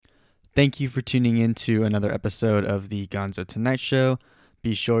Thank you for tuning in to another episode of the Gonzo Tonight Show.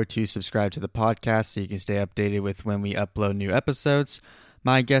 Be sure to subscribe to the podcast so you can stay updated with when we upload new episodes.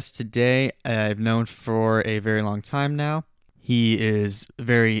 My guest today, I've known for a very long time now. He is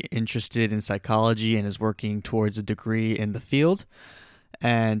very interested in psychology and is working towards a degree in the field.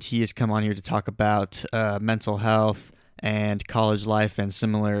 And he has come on here to talk about mental health and college life and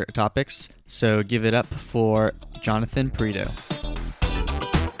similar topics. So give it up for Jonathan Perito.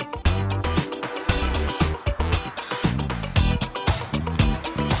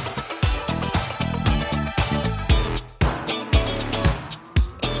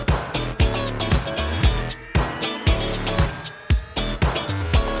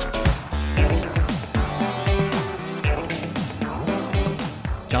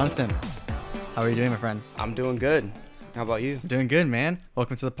 Jonathan, how are you doing, my friend? I'm doing good. How about you? Doing good, man.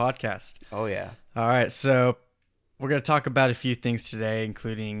 Welcome to the podcast. Oh, yeah. All right, so we're going to talk about a few things today,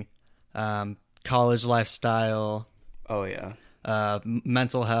 including college lifestyle. Oh, yeah.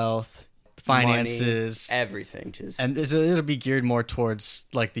 Mental health, finances. Money, everything. And it'll be geared more towards,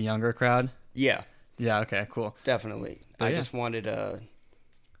 like, the younger crowd? Yeah. Yeah, okay, cool. Definitely. I yeah. just wanted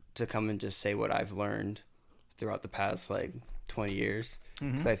to come and just say what I've learned throughout the past, 20 years.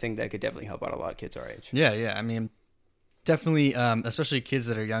 Because I think that could definitely help out a lot of kids our age. Yeah. I mean, definitely, especially kids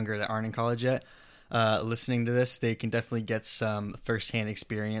that are younger that aren't in college yet, listening to this, they can definitely get some firsthand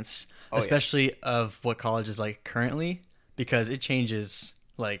experience, especially of what college is like currently, because it changes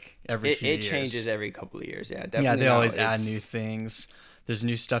every few years. It changes every couple of years, yeah. Definitely. Yeah, they always add new things. There's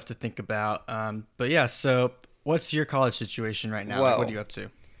new stuff to think about. But yeah, so what's your college situation right now? Well, what are you up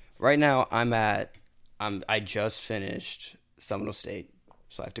to? Right now, I just finished Seminole State.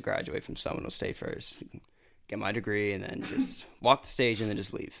 So I have to graduate from Seminole State first, get my degree, and then just walk the stage and then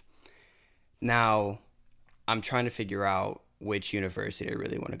just leave. Now, I'm trying to figure out which university I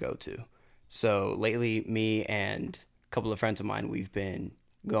really want to go to. So lately, me and a couple of friends of mine, we've been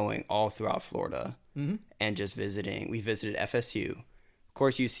going all throughout Florida and just visiting. We visited FSU, of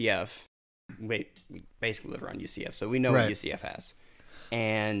course, UCF. We basically live around UCF, so we know what UCF has.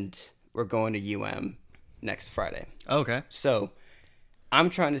 And we're going to UM next Friday. Okay. So I'm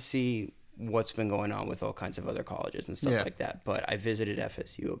trying to see what's been going on with all kinds of other colleges and stuff like that. But I visited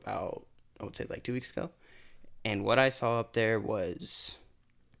FSU about, I would say 2 weeks ago. And what I saw up there was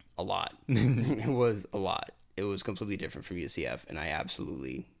a lot. It was a lot. It was completely different from UCF. And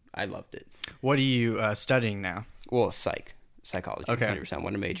I loved it. What are you studying now? Well, psychology. Okay. 100%. I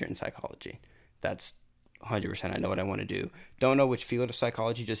want to major in psychology. That's 100%. I know what I want to do. Don't know which field of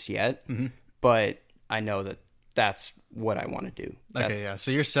psychology just yet. But I know that that's what I want to do. Okay, yeah.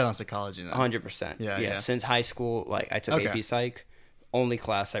 So you're set on psychology now. 100%. Yeah. Since high school, I took AP Psych. Only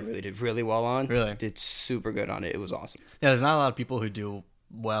class I really did really well on. Really? Did super good on it. It was awesome. Yeah, there's not a lot of people who do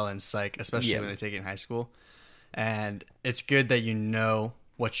well in psych, especially when they take it in high school. And it's good that you know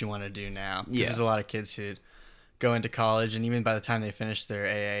what you want to do now. Because there's a lot of kids who go into college, and even by the time they finish their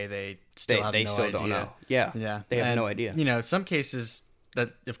AA, they still have no idea. Don't know. Yeah. They have no idea. You know, some cases,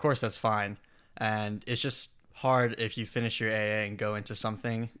 of course, that's fine. And it's just hard if you finish your AA and go into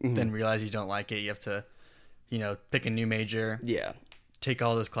something, then realize you don't like it. You have to, pick a new major. Yeah. Take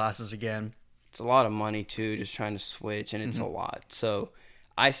all those classes again. It's a lot of money too, just trying to switch, and it's a lot. So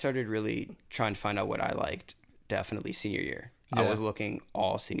I started really trying to find out what I liked definitely senior year. I was looking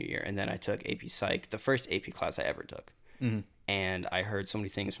all senior year, and then I took AP Psych, the first AP class I ever took. And I heard so many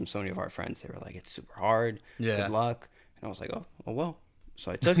things from so many of our friends. They were like, it's super hard. Good luck. And I was like, oh well.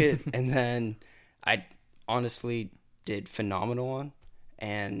 So I took it, and then I honestly did phenomenal on,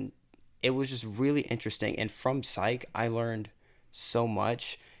 and it was just really interesting. And from Psych, I learned so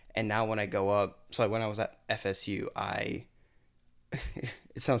much. And now when I go up, so when I was at FSU,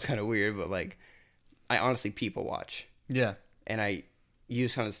 it sounds kind of weird, but I honestly people watch. Yeah. And I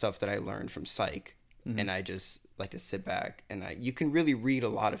use kind of stuff that I learned from Psych, and I just like to sit back, and you can really read a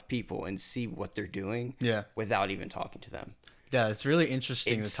lot of people and see what they're doing without even talking to them. Yeah, it's really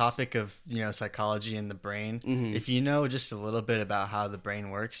interesting, the topic of, psychology and the brain. If you know just a little bit about how the brain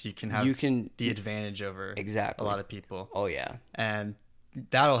works, you can have the advantage over a lot of people. Oh, yeah. And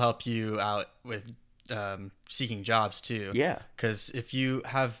that'll help you out with seeking jobs, too. Yeah. Because if you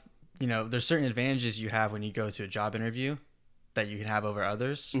have, there's certain advantages you have when you go to a job interview that you can have over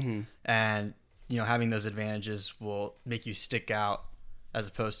others. And, having those advantages will make you stick out as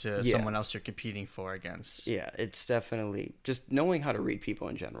opposed to someone else you're competing for against. Yeah, it's definitely just knowing how to read people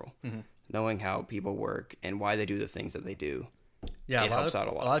in general, knowing how people work and why they do the things that they do. Yeah, it helps out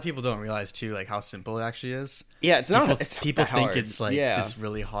a lot. A lot of people don't realize too, how simple it actually is. Yeah, it's not. People think hard. it's this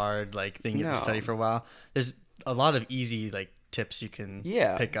really hard thing you have to study for a while. There's a lot of easy tips you can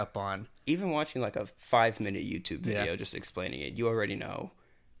Yeah. pick up on. Even watching like a 5-minute YouTube video Yeah. just explaining it, you already know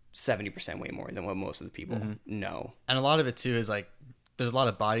 70% way more than what most of the people know. And a lot of it too is like there's a lot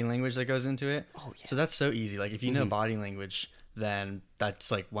of body language that goes into it. Oh, yeah. So that's so easy. Like if you know body language, then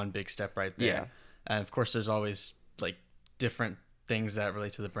that's like one big step right there. Yeah. And of course there's always like different things that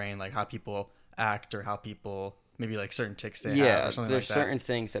relate to the brain, like how people act or how people maybe like certain tics they have or something there's like that. certain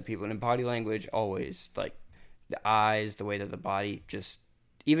things that people in body language always like the eyes, the way that the body just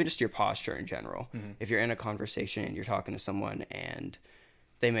even just your posture in general. If you're in a conversation and you're talking to someone and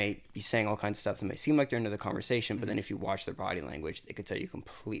they may be saying all kinds of stuff that may seem like they're into the conversation, but then if you watch their body language, they could tell you a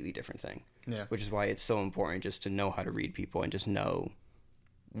completely different thing. Yeah. Which is why it's so important just to know how to read people and just know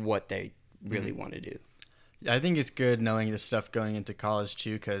what they really want to do. I think it's good knowing this stuff going into college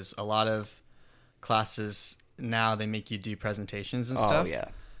too, because a lot of classes now they make you do presentations and stuff. Oh, yeah.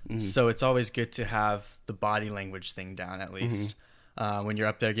 So it's always good to have the body language thing down at least. When you're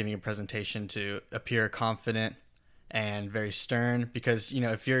up there giving a presentation, to appear confident and very stern, because, you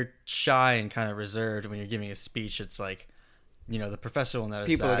know, if you're shy and kind of reserved when you're giving a speech, it's like, you know, the professor will notice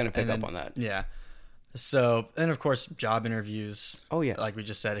People that, are going to pick and up on that. Yeah. So, and of course, job interviews. Oh, yeah. Like we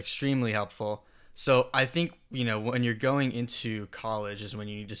just said, extremely helpful. So I think, you know, when you're going into college is when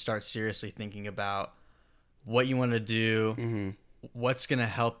you need to start seriously thinking about what you want to do, what's going to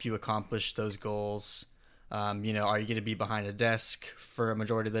help you accomplish those goals. You know, are you going to be behind a desk for a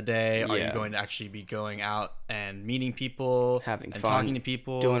majority of the day? Are you Yeah. going to actually be going out and meeting people, Having and fun, talking to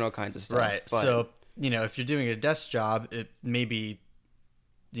people, doing all kinds of stuff. right? But So, you know, if you're doing a desk job, it may be,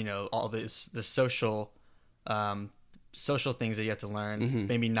 you know, all the social things that you have to learn.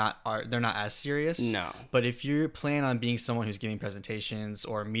 Maybe they're not as serious. No. But if you plan on being someone who's giving presentations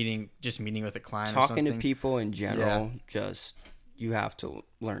or meeting with a client, or talking to something, people in general, just you have to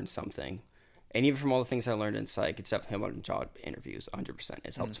learn something. And even from all the things I learned in psych, it's definitely about job interviews. 100%.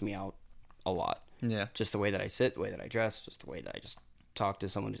 It's helped me out a lot. Yeah. Just the way that I sit, the way that I dress, just the way that I just talk to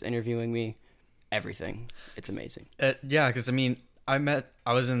someone who's interviewing me. Everything. It's amazing. Yeah, because I mean, I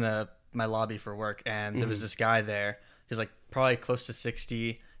was in my lobby for work, and there was this guy there. He was like probably close to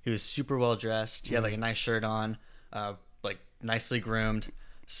 60. He was super well dressed. He had like a nice shirt on, like nicely groomed.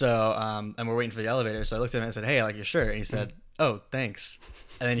 So, and we're waiting for the elevator. So I looked at him and I said, "Hey, I like your shirt." And he said, "Oh, thanks."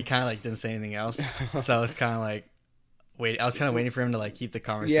 And then he kind of like didn't say anything else. So I was kind of like, I was kind of waiting for him to like keep the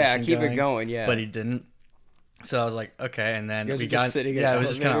conversation. Yeah, keep it going. Yeah, but he didn't. So I was like, okay. And then you guys we were got just sitting in yeah, the it was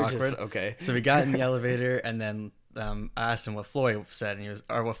just kind of elevator, awkward. okay. So we got in the elevator, and then I asked him what Floyd said,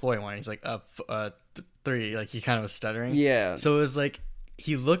 and what Floyd wanted. He's like, 3. Like he kind of was stuttering. Yeah. So it was like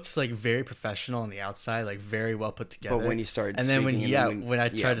he looked like very professional on the outside, like very well put together. But when he started, and then speaking, when I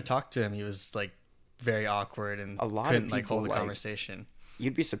tried to talk to him, he was like very awkward and a lot couldn't of like people, hold the like, conversation.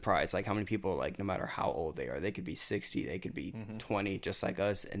 You'd be surprised, like how many people, like no matter how old they are, they could be 60, they could be 20, just like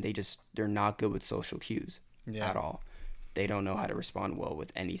us, and they're not good with social cues at all. They don't know how to respond well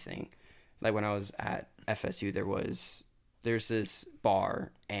with anything. Like when I was at FSU, there's this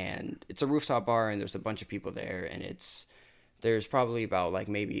bar, and it's a rooftop bar, and there's a bunch of people there, and there's probably about like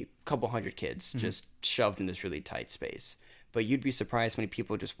maybe a couple hundred kids just shoved in this really tight space. But you'd be surprised how many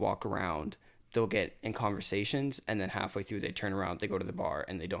people just walk around. They'll get in conversations, and then halfway through they turn around, they go to the bar,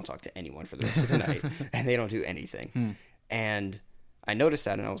 and they don't talk to anyone for the rest of the night, and they don't do anything. And I noticed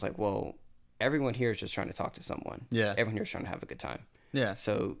that, and I was like, well, everyone here is just trying to talk to someone. Yeah. Everyone here is trying to have a good time. Yeah.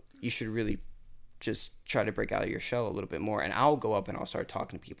 So you should really just try to break out of your shell a little bit more. And I'll go up and I'll start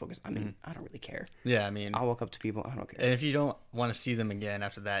talking to people because, I mean, I don't really care. Yeah, I mean, I'll walk up to people, I don't care. and if you don't want to see them again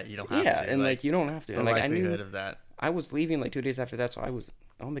after that, you don't have to. Yeah, and like you don't have to. the And like likelihood of that. I was leaving like 2 days after that, so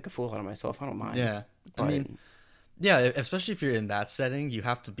I'll make a fool out of myself. I don't mind. Yeah. But I mean, yeah, especially if you're in that setting, you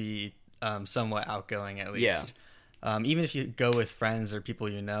have to be somewhat outgoing at least. Yeah. Even if you go with friends or people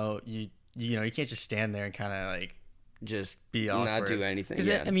you know, you can't just stand there and kind of like just be awkward. not do anything. 'Cause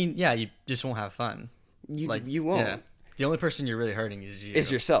Yeah. I mean, yeah, you just won't have fun. You won't. Yeah. The only person you're really hurting is you.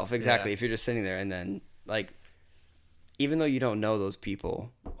 It's yourself, exactly. Yeah. If you're just sitting there and then like, even though you don't know those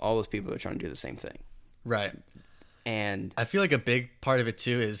people, all those people are trying to do the same thing. Right. And I feel like a big part of it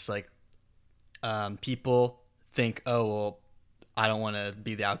too is like people think, oh well, I don't want to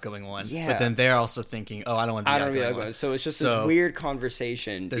be the outgoing one. Yeah. But then they're also thinking, oh, I don't want to be the outgoing one. So it's just this weird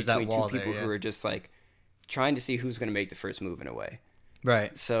conversation there's between that wall two people there, who are just like trying to see who's going to make the first move in a way.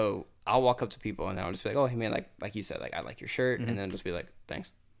 Right. So I'll walk up to people and then I'll just be like, oh, hey man, like you said, like I like your shirt, and then just be like,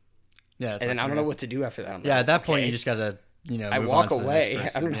 thanks. Yeah. And then I don't know what to do after that. I'm like, at that point okay. you just gotta, I move walk on to the away.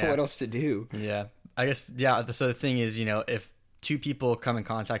 next I don't know person. what else to do. Yeah. I guess, yeah. So the thing is, if two people come in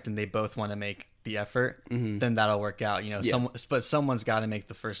contact and they both want to make the effort, then that'll work out. You know, Yeah. but someone's got to make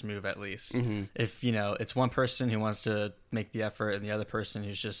the first move at least. If, you know, it's one person who wants to make the effort and the other person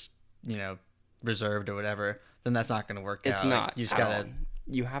who's just, you know, reserved or whatever, then that's not going to work out. It's not. Like, you just gotta.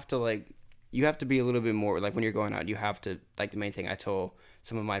 You have to you have to be a little bit more like when you're going out. You have to the main thing I told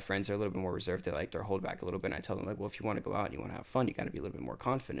some of my friends are a little bit more reserved. They're hold back a little bit. And I tell them well, if you want to go out and you want to have fun, you got to be a little bit more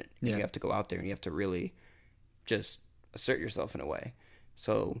confident. Yeah. You have to go out there and you have to really just assert yourself in a way.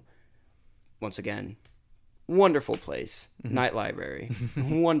 So once again, wonderful place, Night Library,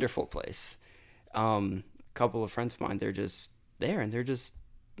 wonderful place. Couple of friends of mine, they're just there and they're just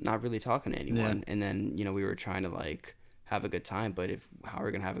not really talking to anyone. Yeah. And then, you know, we were trying to have a good time, but how are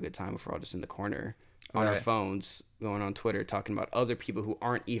we going to have a good time if we're all just in the corner on our phones, going on Twitter, talking about other people who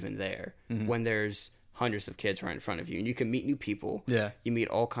aren't even there when there's hundreds of kids right in front of you and you can meet new people. Yeah. You meet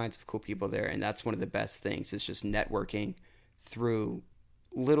all kinds of cool people there. And that's one of the best things. It's just networking through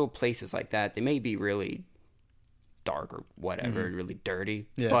little places like that. They may be really dark or whatever, really dirty,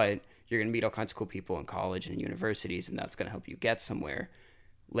 but you're going to meet all kinds of cool people in college and universities. And that's going to help you get somewhere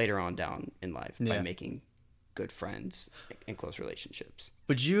later on down in life by making good friends and close relationships.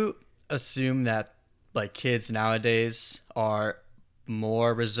 Would you assume that kids nowadays are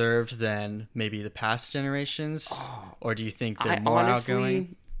more reserved than maybe the past generations, or do you think they're more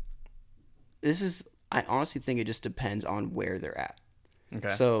outgoing? I honestly think it just depends on where they're at.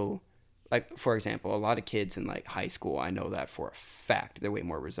 Okay. So, for example, a lot of kids in high school, I know that for a fact, they're way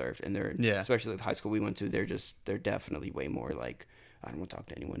more reserved, and especially the high school we went to, they're definitely way more I don't want to talk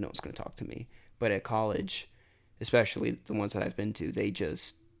to anyone. No one's going to talk to me. But at college, especially the ones that I've been to, they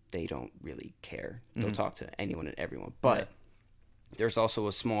don't really care. They'll talk to anyone and everyone. But there's also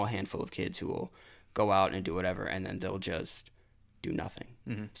a small handful of kids who will go out and do whatever, and then they'll just do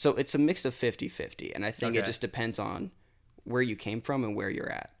nothing. So it's a mix of 50-50. And I think it just depends on where you came from and where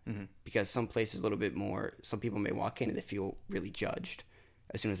you're at. Because some places a little bit more, some people may walk in and they feel really judged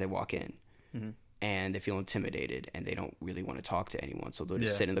as soon as they walk in. And they feel intimidated and they don't really want to talk to anyone. So they'll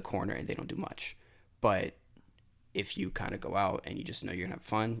just sit in the corner and they don't do much. But if you kind of go out and you just know you're going to have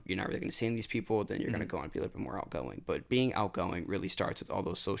fun, you're not really going to see these people, then you're going to go out and be a little bit more outgoing. But being outgoing really starts with all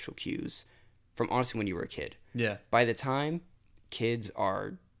those social cues from honestly when you were a kid. Yeah. By the time kids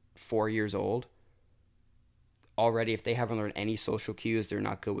are 4 years old, already if they haven't learned any social cues, they're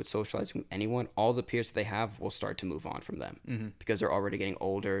not good with socializing with anyone, all the peers that they have will start to move on from them because they're already getting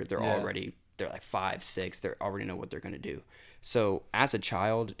older. They're 5, 6. They already know what they're going to do. So as a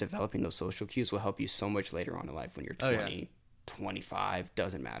child, developing those social cues will help you so much later on in life when you're 20, 25,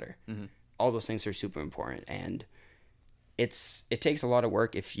 doesn't matter. All those things are super important. And it takes a lot of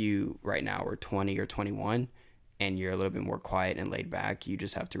work if you right now are 20 or 21 and you're a little bit more quiet and laid back. You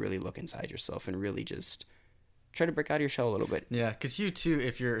just have to really look inside yourself and really just try to break out of your shell a little bit. Yeah, because you too,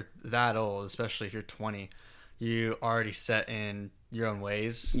 if you're that old, especially if you're 20, you already set in your own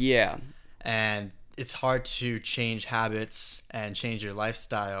ways. Yeah. And it's hard to change habits and change your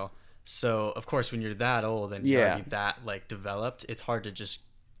lifestyle. So, of course, when you're that old and you're already that developed, it's hard to just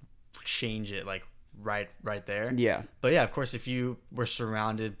change it right there. Yeah. But yeah, of course, if you were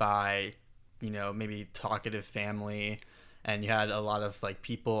surrounded by, maybe talkative family and you had a lot of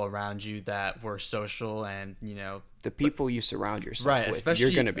people around you that were social and, the people you surround yourself with,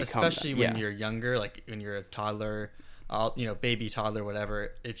 you're going to become especially when you're younger, when you're a toddler, baby, toddler,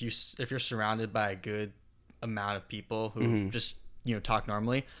 whatever. If you're surrounded by a good amount of people who just talk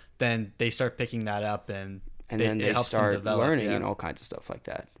normally, then they start picking that up, and then they start learning and all kinds of stuff like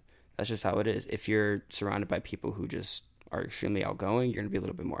that. That's just how it is. If you're surrounded by people who just are extremely outgoing, you're going to be a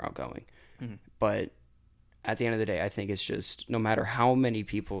little bit more outgoing. But at the end of the day, I think it's just no matter how many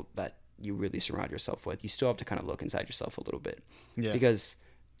people that you really surround yourself with, you still have to kind of look inside yourself a little bit, because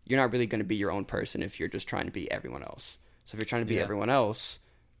you're not really going to be your own person if you're just trying to be everyone else. So if you're trying to be everyone else,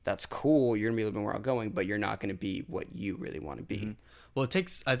 that's cool. You're going to be a little bit more outgoing, but you're not going to be what you really want to be. Well,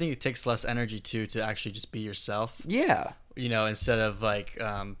 I think it takes less energy too to actually just be yourself. Yeah. Instead of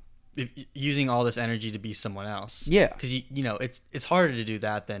using all this energy to be someone else. Yeah. Because it's harder to do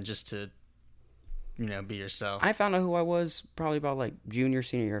that than just to be yourself. I found out who I was probably about junior,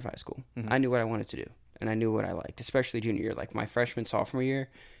 senior year of high school. I knew what I wanted to do, and I knew what I liked, especially junior year. My freshman, sophomore year,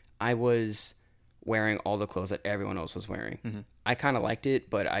 I was wearing all the clothes that everyone else was wearing. I kind of liked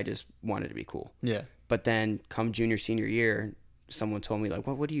it, but I just wanted to be cool. Yeah. But then come junior, senior year, someone told me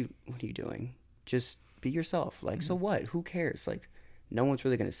what are you doing? Just be yourself. So what? Who cares? No one's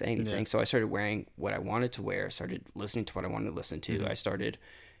really going to say anything. Yeah. So I started wearing what I wanted to wear, started listening to what I wanted to listen to. I started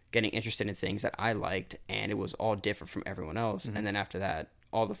getting interested in things that I liked, and it was all different from everyone else. And then after that,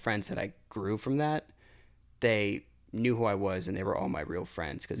 all the friends that I grew from that, they knew who I was and they were all my real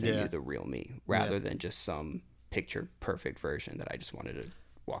friends because they Yeah. knew the real me rather than just some picture perfect version that I just wanted to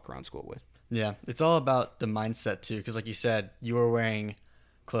walk around school with. Yeah, it's all about the mindset too, because like you said, you were wearing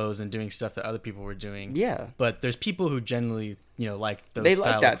clothes and doing stuff that other people were doing. Yeah. But there's people who generally, like those They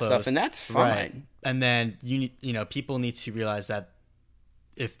style like that of clothes. stuff, and that's fine. Right. And then people need to realize that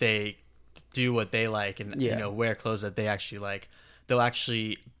if they do what they like and wear clothes that they actually like, they'll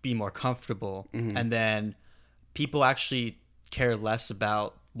actually be more comfortable. Mm-hmm. And then people actually care less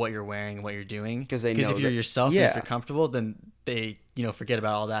about what you're wearing and what you're doing Because they know if you're that- yourself and yeah. if you're comfortable, then they forget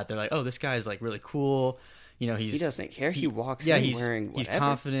about all that. They're like, oh, this guy's like really cool. He doesn't care. He walks yeah, in he's wearing whatever. he's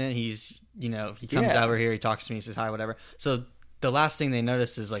confident. He's he comes Yeah. over here, he talks to me, he says hi, whatever. So the last thing they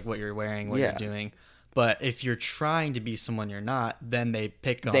notice is like what you're wearing, what you're doing. But if you're trying to be someone you're not, then they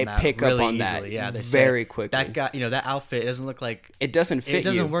pick on that pick really up on easily. that Yeah, they very say, quickly. That guy, that outfit doesn't look like It doesn't fit it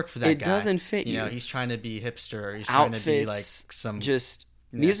doesn't you. work for that It guy. doesn't fit you. He's trying to be hipster. Or he's trying to be like some just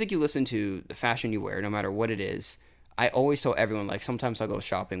music you listen to, the fashion you wear, no matter what it is. I always tell everyone, like, sometimes I'll go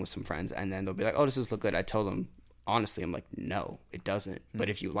shopping with some friends and then they'll be like, oh, does this look good? I tell them, honestly, I'm like, no, it doesn't. But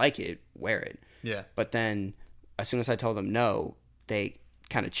if you like it, wear it. Yeah. But then as soon as I tell them no, they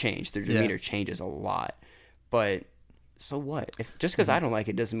kind of change. Their demeanor changes a lot. But so what? Just because I don't like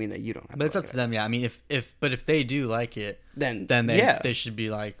it doesn't mean that you don't have But to it's up like to them, yeah. I mean, if they do like it, Then they should be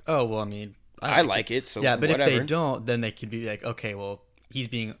like, oh, well, I mean, I like it, so yeah. But whatever. if they don't, then they could be like, okay, well, he's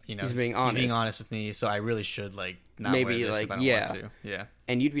being honest with me, so I really should like not Maybe, wear this like, if I don't want to. Yeah.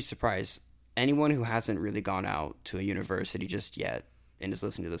 And you'd be surprised. Anyone who hasn't really gone out to a university just yet and is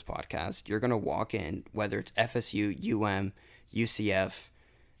listening to this podcast, you're going to walk in, whether it's FSU, UCF,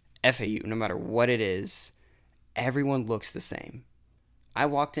 FAU, no matter what it is, everyone looks the same. I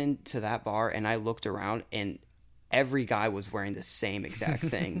walked into that bar and I looked around and every guy was wearing the same exact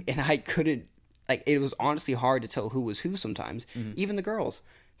thing. And I couldn't, like, it was honestly hard to tell who was who sometimes. Even the girls.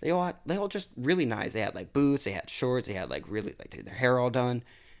 They all just really nice. They had like boots, they had shorts, they had like really like their hair all done.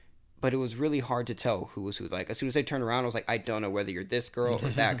 But it was really hard to tell who was who. Like as soon as they turned around, I was like, I don't know whether you're this girl or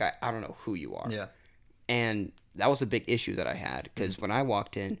that guy. I don't know who you are. Yeah. And that was a big issue that I had because when I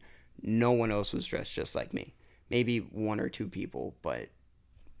walked in, no one else was dressed just like me. Maybe one or two people, but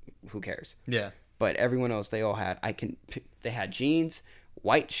who cares? Yeah. But everyone else, they all had. They had jeans,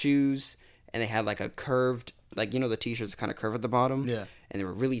 white shoes, and they had like a curved, like the t-shirts kind of curve at the bottom. Yeah. And they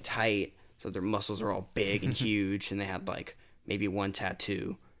were really tight, so their muscles are all big and huge, and they had like maybe one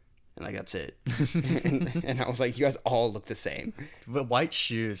tattoo. And like that's it. and I was like, you guys all look the same. But white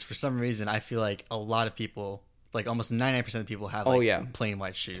shoes, for some reason, I feel like a lot of people, like almost 99% of people have plain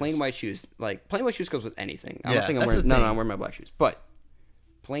white shoes. Plain white shoes. Like plain white shoes goes with anything. I Yeah, don't think I'm that's wearing the thing. I'm wearing my black shoes. But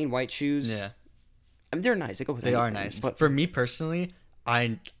plain white shoes. Yeah. I mean they're nice. They go with They anything. are nice. But For me personally,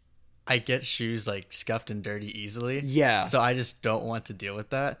 I get shoes like scuffed and dirty easily. Yeah. So I just don't want to deal with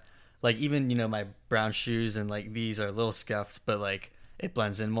that. Like even, my brown shoes and like these are a little scuffed, but like it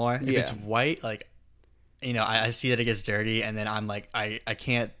blends in more. If it's white, like, I see that it gets dirty and then I'm like, I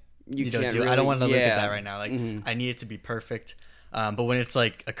can't, can't I really- don't want to look at yeah. that right now. Like Mhm. I need it to be perfect. But when it's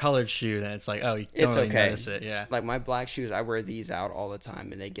like a colored shoe, then it's like, oh, you don't It's really okay. notice it. Yeah. like my black shoes, I wear these out all the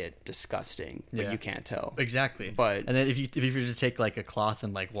time and they get disgusting. But Yeah. you can't tell. Exactly. But- and then if you were to take like a cloth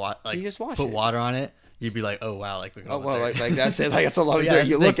and like You just wash put it. water on it, you'd be like, oh wow, like look at Oh all the well, dirt. like that's it. Like that's a lot of Yeah, dirt. that's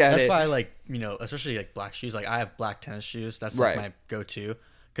You the look thing. at that's it. why I like, especially like black shoes. Like I have black tennis shoes. That's like Right. my go-to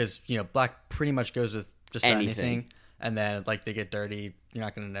because black pretty much goes with just about anything. And then like they get dirty, you're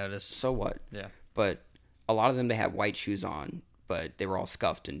not gonna notice. So what? Yeah. But a lot of them, they had white shoes on, but they were all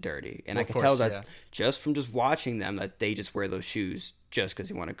scuffed and dirty. And Well, I of could course, tell that yeah. just from just watching them that they just wear those shoes just because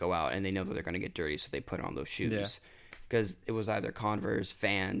they want to go out and they know that they're going to get dirty, so they put on those Yeah. shoes. Because it was either Converse,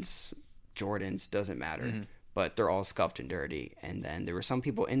 Vans, Jordans, doesn't matter. Mm-hmm. But they're all scuffed and dirty. And then there were some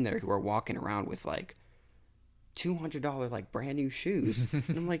people in there who were walking around with like $200 like brand new shoes. And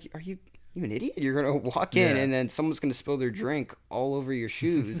I'm like, are you an idiot? You're gonna walk in Yeah. and then someone's gonna spill their drink all over your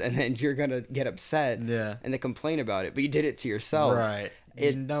shoes, and then you're gonna get upset Yeah. and then complain about it. But you did it to yourself. Right.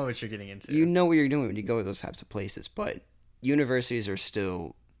 It- you know what you're getting into. You know what you're doing when you go to those types of places. But universities are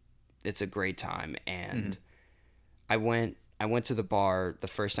still, it's a great time. And I went to the bar the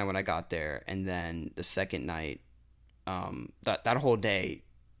first night when I got there, and then the second night, that whole day,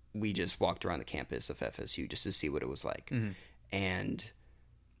 we just walked around the campus of FSU just to see what it was like. And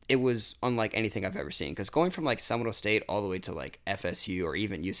it was unlike anything I've ever seen. Because going from like Seminole State all the way to like FSU or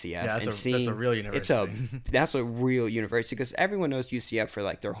even UCF, Yeah, and that's seeing a real university. that's a real university because everyone knows UCF for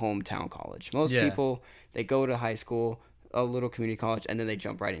like their hometown college. Most Yeah. people, they go to high school, a little community college, and then they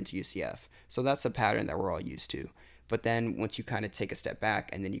jump right into UCF. So that's a pattern that we're all used to. But then once you kind of take a step back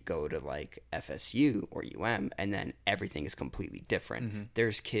and then you go to like FSU or and then everything is completely different.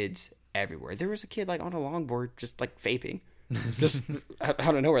 There's kids everywhere. There was a kid like on a longboard just like vaping, just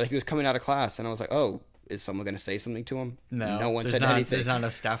out of nowhere. Like he was coming out of class, and I was like, "Oh, is someone going to say something to him?" No one said anything. There's not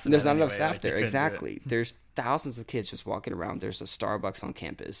enough staff. There's not enough staff there. Exactly. There's thousands of kids just walking around. There's a Starbucks on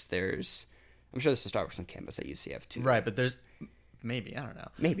campus. I'm sure there's a Starbucks on campus at UCF too. Right, but there's maybe I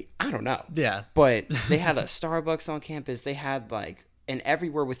don't know. Yeah, but they had a Starbucks on campus. They had like, and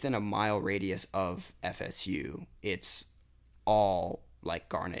everywhere within a mile radius of FSU, it's all like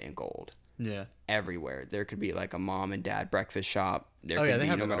garnet and gold. Yeah. Everywhere. There could be like a mom and dad breakfast shop. There could be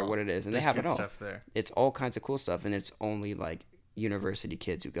no matter what it is. And There's they have it all. Stuff there. It's all kinds of cool stuff, and it's only like university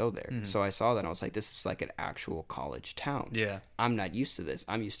kids who go there. So I saw that and I was like, this is like an actual college town. Yeah. I'm not used to this.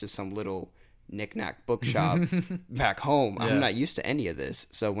 I'm used to some little knick-knack bookshop back home. I'm not used to any of this.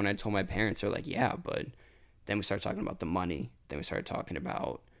 So when I told my parents, they're like, yeah, but then we started talking about the money. Then we started talking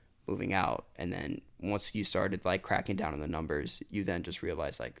about moving out. And then once you started like cracking down on the numbers, you then just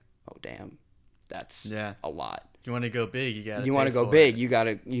realize like, oh damn, that's a lot. You want to go big, you want to go big, you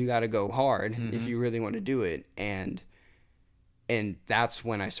gotta go hard if you really want to do it. And that's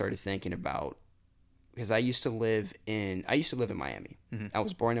when I started thinking about, because I used to live in Miami. I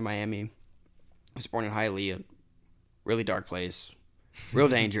was born in Miami. I was born in Hialeah, really dark place, real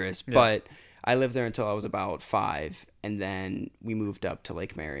dangerous. But I lived there until I was about 5, and then we moved up to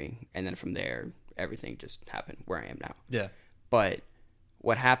Lake Mary, and then from there everything just happened where I am now. Yeah. But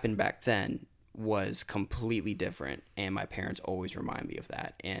what happened back then was completely different, and my parents always remind me of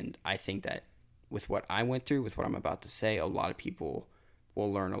that. And I think that with what I went through, with what I'm about to say, a lot of people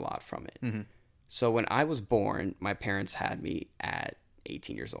will learn a lot from it. So when I was born, my parents had me at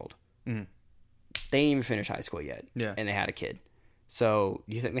 18 years old. They didn't even finish high school yet, and they had a kid. So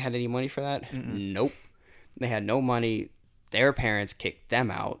you think they had any money for that? Nope. They had no money. Their parents kicked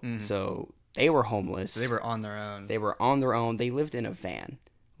them out, so they were homeless. They were on their own. They lived in a van.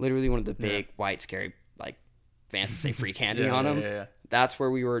 Literally one of the big, white, scary, like, vans that say free candy on them. Yeah. That's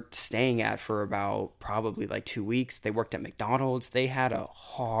where we were staying at for about probably like 2 weeks. They worked at McDonald's. They had a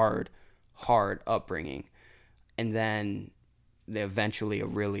hard upbringing. And then they eventually, a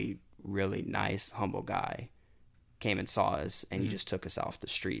really, really nice, humble guy came and saw us, and he just took us off the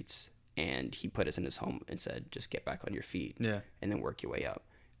streets. And he put us in his home and said, just get back on your feet and then work your way up.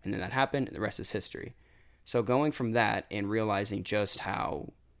 And then that happened, and the rest is history. So going from that and realizing just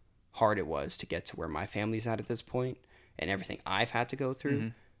how hard it was to get to where my family's at this point and everything I've had to go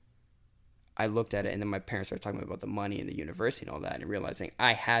through, I looked at it, and then my parents started talking about the money and the university and all that, and realizing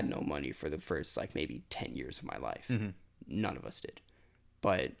I had no money for the first like maybe 10 years of my life. None of us did.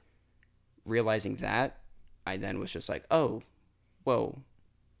 But realizing that, I then was just like, oh, well,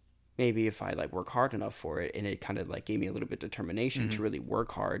 maybe if I like work hard enough for it, and it kind of like gave me a little bit of determination to really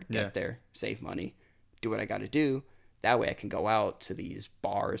work hard, get there, save money, do what I got to do. That way I can go out to these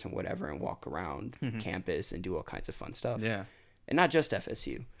bars and whatever and walk around campus and do all kinds of fun stuff. Yeah. And not just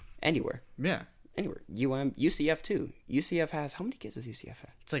FSU. Anywhere. Yeah. Anywhere. UCF too. UCF has, how many kids does UCF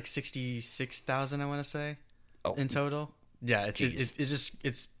have? It's like 66,000, I want to say, in total. Yeah.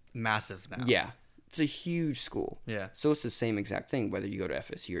 It's massive now. Yeah. It's a huge school. Yeah. So it's the same exact thing, whether you go to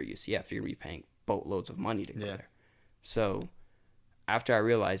FSU or UCF, you're going to be paying boatloads of money to go there. So after I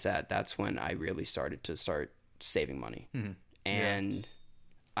realized that, that's when I really started saving money. And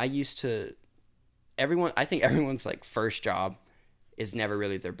I used to, I think everyone's like first job is never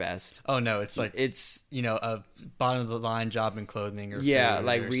really their best. Oh no, it's like, it's, a bottom of the line job in clothing or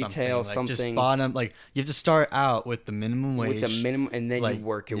like or retail, something. Just bottom, like you have to start out with the minimum wage. With the minimum, and then you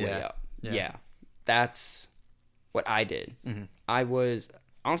work your way up. Yeah. That's what I did. I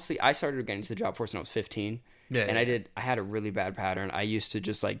started getting into the job force when I was 15. I had a really bad pattern. I used to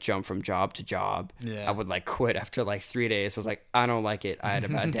just like jump from job to job. Yeah. I would like quit after like 3 days. I was like, I don't like it. I had a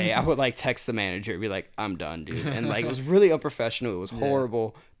bad day. I would like text the manager and be like, I'm done, dude. And like, it was really unprofessional. It was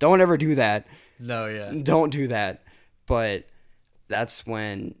horrible. Don't ever do that. No, yeah. Don't do that. But that's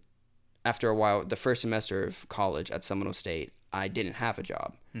when, after a while, the first semester of college at Seminole State, I didn't have a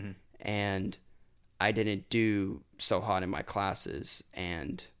job. And I didn't do so hot in my classes.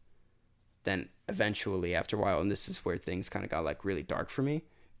 And then eventually, after a while, and this is where things kind of got like really dark for me,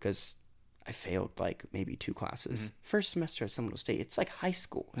 because I failed like maybe 2 classes. First semester at Seminole State, it's like high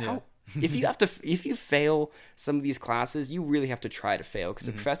school. How, if you fail some of these classes, you really have to try to fail, because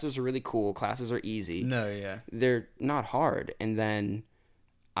the professors are really cool, classes are easy. They're not hard. And then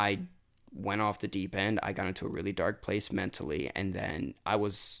I went off the deep end. I got into a really dark place mentally, and then I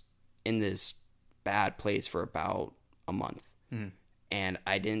was in this bad place for about a month. and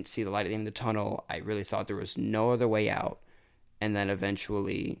I didn't see the light at the end of the tunnel. I really thought there was no other way out. And then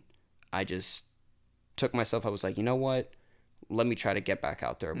eventually I just took myself, I was like, you know what? Let me try to get back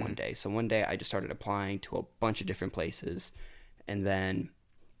out there one day. So one day I just started applying to a bunch of different places. And then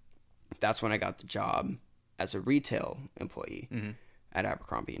that's when I got the job as a retail employee at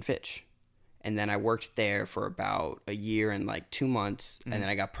Abercrombie and Fitch. And then I worked there for about a year and like 2 months. And then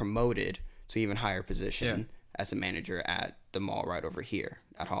I got promoted to an even higher position as a manager at the mall right over here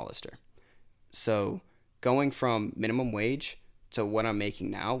at Hollister. So going from minimum wage to what I'm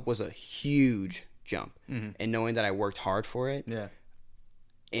making now was a huge jump. And knowing that I worked hard for it,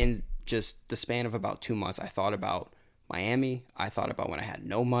 in just the span of about 2 months, I thought about Miami. I thought about when I had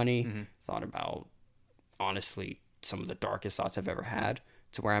no money. Thought about, honestly, some of the darkest thoughts I've ever had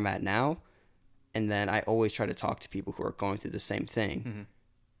to where I'm at now. And then I always try to talk to people who are going through the same thing.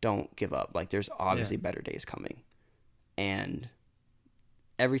 Don't give up. Like, there's obviously better days coming. And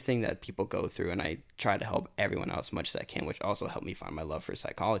everything that people go through, and I try to help everyone out as much as I can, which also helped me find my love for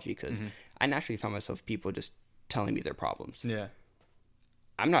psychology, because I naturally find myself people just telling me their problems.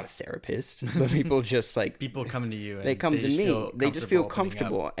 I'm not a therapist, but people just like... people come to you. And they come to me. They just feel opening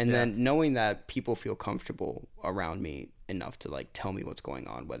comfortable. up. And then knowing that people feel comfortable around me enough to like tell me what's going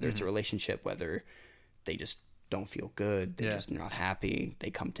on, whether it's a relationship, whether they just don't feel good, they're just not happy, they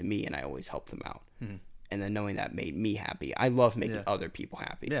come to me and I always help them out. And then knowing that made me happy. I love making other people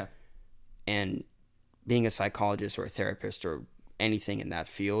happy. And being a psychologist or a therapist or anything in that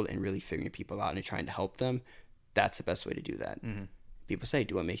field and really figuring people out and trying to help them, that's the best way to do that. People say,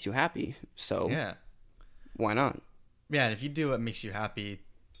 do what makes you happy. So why not? Yeah, and if you do what makes you happy,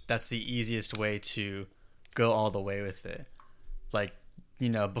 that's the easiest way to go all the way with it. Like, you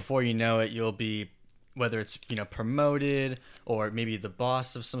know, before you know it, you'll be, whether it's, you know, promoted or maybe the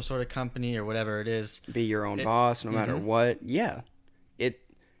boss of some sort of company or whatever it is. Be your own boss no matter what. Yeah.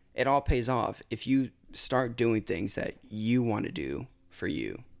 It all pays off. If you start doing things that you want to do for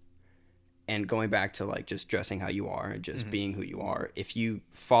you, and going back to like just dressing how you are and just being who you are, if you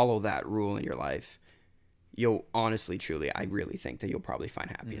follow that rule in your life, you'll honestly, truly, I really think that you'll probably find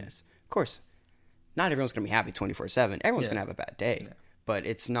happiness. Of course, not everyone's going to be happy 24/7. Everyone's going to have a bad day, but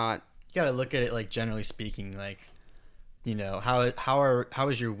it's not. You got to look at it like generally speaking, like, you know, how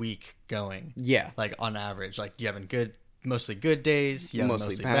is your week going? Yeah. Like on average, like you having mostly good days, you have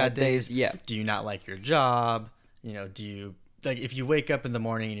mostly bad days. Yeah. Do you not like your job? You know, do you, like, if you wake up in the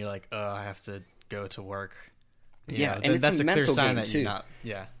morning and you're like, oh, I have to go to work. You know, and it's that's a clear mental sign game that too. you're not.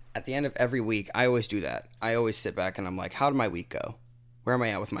 At the end of every week, I always do that. I always sit back and I'm like, how did my week go? Where am I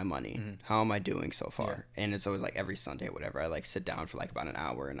at with my money? How am I doing so far? And it's always like every Sunday or whatever, I like sit down for like about an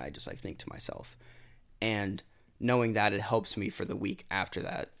hour and I just like think to myself. And knowing that, it helps me for the week after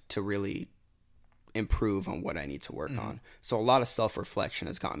that to really improve on what I need to work on. So a lot of self-reflection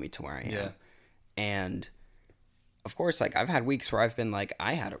has gotten me to where I am. And of course, like I've had weeks where I've been like,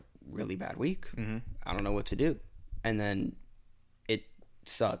 I had a really bad week. I don't know what to do. And then it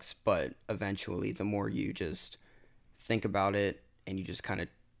sucks. But eventually, the more you just think about it and you just kind of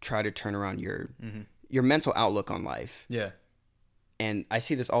try to turn around your mental outlook on life. And I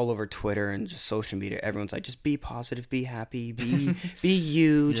see this all over Twitter and just social media. Everyone's like, just be positive, be happy, be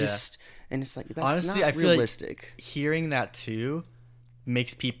you. Just, and it's like, that's honestly, not I feel realistic. like hearing that too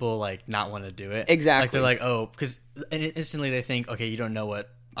makes people like not want to do it. Exactly. Like they're like, oh, because instantly they think, okay, you don't know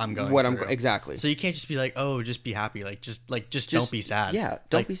what I'm going through. Exactly. So you can't just be like, oh, just be happy. Like just don't be sad. Yeah,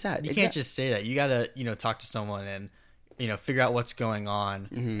 don't be sad. You can't just say that. You gotta, you know, talk to someone and, you know, figure out what's going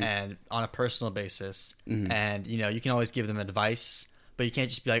on and on a personal basis. And, you know, you can always give them advice, but you can't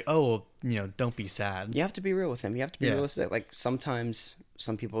just be like, oh, well, you know, don't be sad. You have to be real with them. You have to be realistic. Like sometimes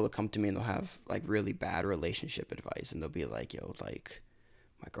some people will come to me and they'll have like really bad relationship advice and they'll be like, yo, like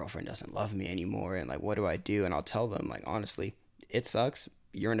my girlfriend doesn't love me anymore. And like, what do I do? And I'll tell them like, honestly, it sucks.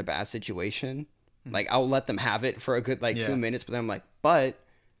 You're in a bad situation. Like I'll let them have it for a good like 2 minutes, but then I'm like, but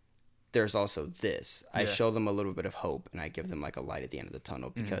there's also this. I show them a little bit of hope and I give them like a light at the end of the tunnel,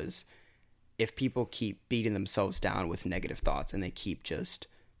 because if people keep beating themselves down with negative thoughts and they keep just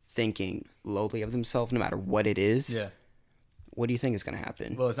thinking lowly of themselves, no matter what it is, what do you think is going to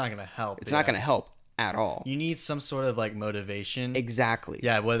happen? Well, it's not going to help. It's not going to help at all. You need some sort of like motivation. Exactly.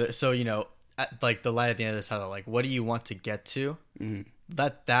 Yeah. Whether, so, you know, like the light at the end of the tunnel, like what do you want to get to?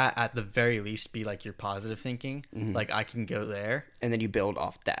 Let that at the very least be like your positive thinking. Like I can go there. And then you build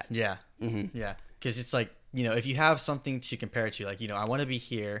off that. Yeah. Yeah. Because it's like, you know, if you have something to compare it to, like, you know, I want to be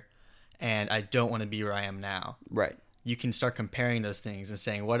here and I don't want to be where I am now. Right. You can start comparing those things and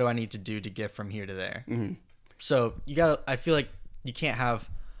saying, what do I need to do to get from here to there? So you got to, I feel like you can't have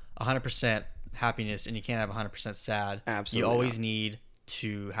 100% happiness and you can't have 100% sad. Absolutely You always not. need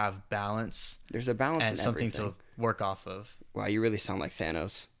to have balance There's a balance and in something everything. to work off of. Wow, you really sound like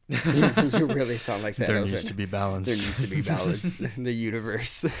Thanos. You really sound like Thanos. There needs right to now. be balance. There needs to be balance in the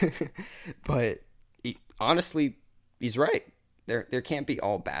universe. But honestly, he's right. There can't be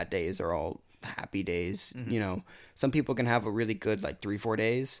all bad days or all happy days. Mm-hmm. You know, some people can have a really good 3-4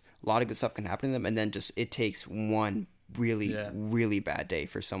 days. A lot of good stuff can happen to them, and then just it takes one really really bad day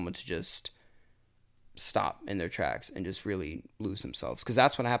for someone to just stop in their tracks and just really lose themselves. Because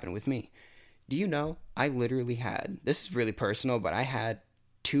that's what happened with me. Do you know? I literally had, this is really personal, but I had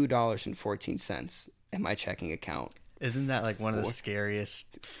 $2.14 in my checking account Isn't that like one of the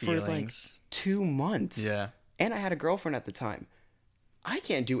scariest for feelings? 2 months. Yeah. And I had a girlfriend at the time. I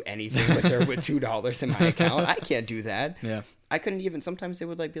can't do anything with her with $2 in my account. I can't do that. Yeah. I couldn't even. Sometimes they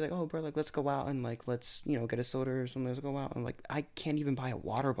would be like, "Oh, bro, let's go out and let's get a soda or something. Let's go out." And I can't even buy a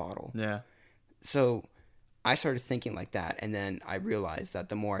water bottle. Yeah. So I started thinking like that, and then I realized that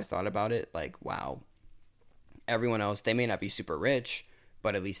the more I thought about it, wow, everyone else, they may not be super rich,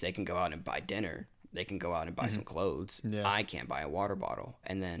 but at least they can go out and buy dinner. They can go out and buy some clothes. Yeah. I can't buy a water bottle.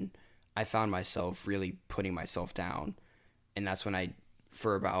 And then I found myself really putting myself down. And that's when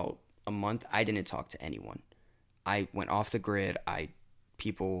for about a month, I didn't talk to anyone. I went off the grid. I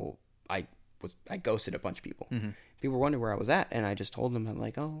ghosted a bunch of people. Mm-hmm. People were wondering where I was at. And I just told them,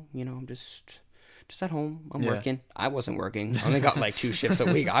 I'm just at home. I'm Yeah. working. I wasn't working. I only got 2 shifts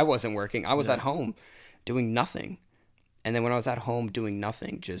a week. I wasn't working. I was at home doing nothing. And then when I was at home doing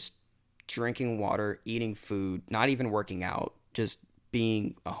nothing, just drinking water, eating food, not even working out, just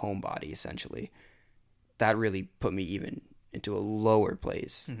being a homebody essentially, that really put me even into a lower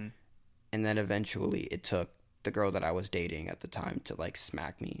place. Mm-hmm. And then eventually it took the girl that I was dating at the time to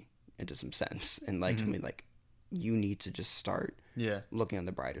smack me into some sense and tell me you need to just start looking on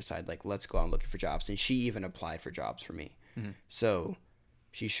the brighter side. Let's go out and looking for jobs. And she even applied for jobs for me. Mm-hmm. So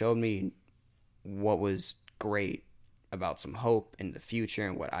she showed me what was great about some hope in the future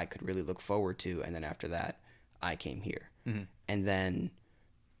and what I could really look forward to. And then after that, I came here. Mm-hmm. And then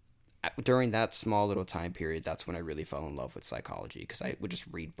during that small little time period, that's when I really fell in love with psychology, because I would just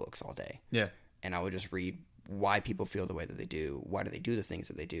read books all day. Yeah. And I would just read why people feel the way that they do. Why do they do the things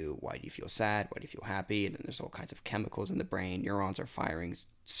that they do? Why do you feel sad? Why do you feel happy? And then there's all kinds of chemicals in the brain. Neurons are firing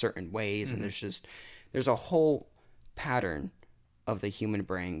certain ways. And there's a whole pattern of the human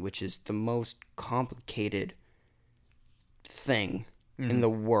brain, which is the most complicated thing in the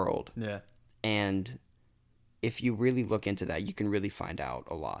world. Yeah. And if you really look into that, you can really find out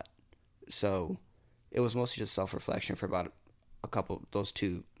a lot. So it was mostly just self-reflection for about those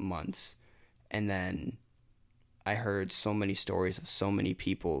 2 months. And then I heard so many stories of so many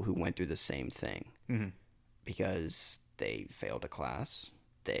people who went through the same thing, because they failed a class,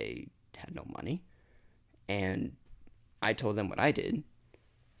 they had no money, and I told them what I did,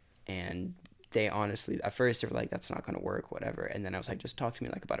 and they honestly, at first they were like, "That's not going to work," whatever. And then I was like, "Just talk to me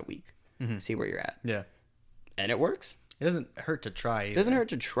about a week, see where you're at." Yeah. And it works. It doesn't hurt to try. It doesn't hurt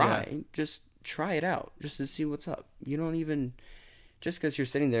to try. Yeah. Just try it out, just to see what's up. You don't even, just because you're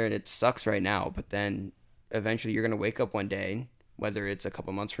sitting there and it sucks right now, but then eventually you're going to wake up one day, whether it's a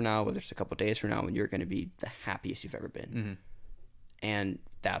couple months from now, whether it's a couple days from now, and you're going to be the happiest you've ever been. And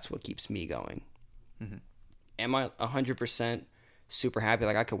that's what keeps me going. Am I 100% super happy?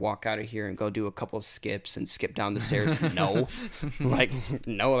 I could walk out of here and go do a couple skips and skip down the stairs. No.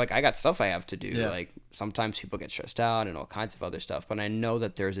 No, I got stuff I have to do. Yeah. Sometimes people get stressed out and all kinds of other stuff, but I know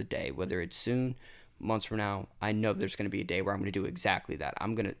that there's a day, whether it's soon, months from now, I know there's going to be a day where I'm going to do exactly that.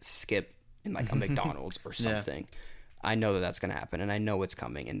 I'm going to skip in a McDonald's or something. Yeah. I know that that's going to happen, and I know it's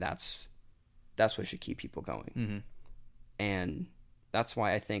coming, and that's what should keep people going. And that's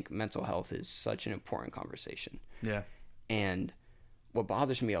why I think mental health is such an important conversation. Yeah. And what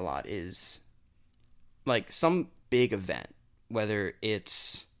bothers me a lot is some big event, whether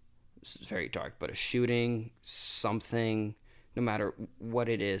this is very dark, but a shooting, something, no matter what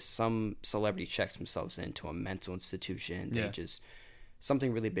it is, some celebrity checks themselves into a mental institution. They just,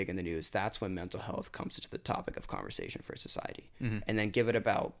 something really big in the news. That's when mental health comes to the topic of conversation for society. And then give it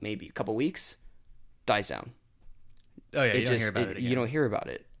about maybe a couple weeks, dies down. Oh yeah, you don't hear about it again. You don't hear about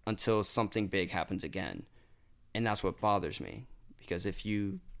it until something big happens again. And that's what bothers me, because if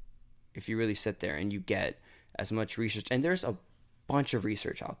you really sit there and you get as much research, and there's a bunch of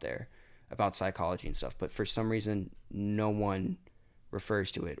research out there about psychology and stuff, but for some reason no one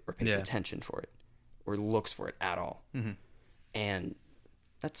refers to it or pays attention for it or looks for it at all. And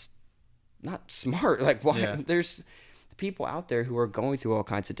that's not smart. Why? Yeah. There's people out there who are going through all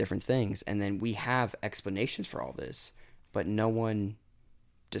kinds of different things, and then we have explanations for all this, but no one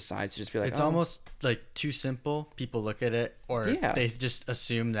decides to just be like, it's almost like too simple. People look at it, or they just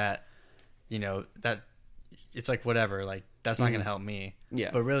assume that, you know, that it's like whatever, like that's not going to help me. Yeah.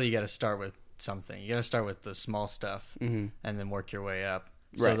 But really, you got to start with something. You got to start with the small stuff, and then work your way up.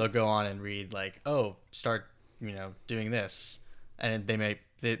 So Right. they'll go on and read like, oh, start, you know, doing this, and they'll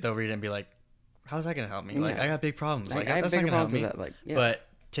read it and be like, how's that going to help me? Like, I got big problems. Like, I have that's not bigger going to help problems me. with that. Like, But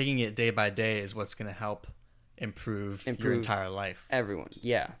taking it day by day is what's going to help improve your entire life. Everyone,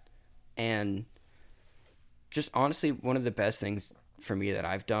 yeah. And just honestly, one of the best things for me that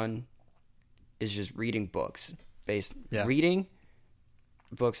I've done is just reading books. Reading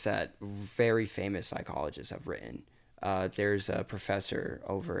books that very famous psychologists have written. There's a professor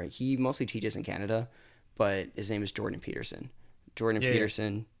he mostly teaches in Canada, but his name is Jordan Peterson.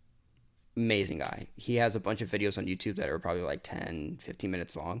 Peterson, amazing guy. He has a bunch of videos on YouTube that are probably like 10, 15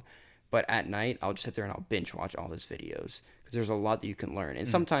 minutes long. But at night, I'll just sit there and I'll binge watch all his videos because there's a lot that you can learn. And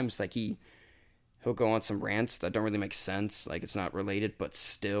sometimes like he'll go on some rants that don't really make sense. Like it's not related, but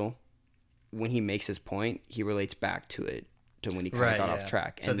still, when he makes his point, he relates back to it, to when he kind of got off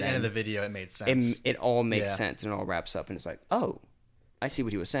track. So at the end of the video, it made sense. It all makes sense and it all wraps up and it's like, oh, I see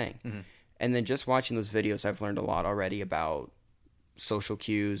what he was saying. And then just watching those videos, I've learned a lot already about social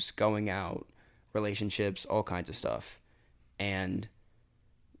cues, going out, relationships, all kinds of stuff. And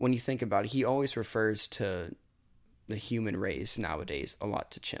when you think about it, he always refers to the human race nowadays a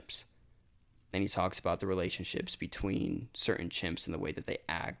lot to chimps. And he talks about the relationships between certain chimps and the way that they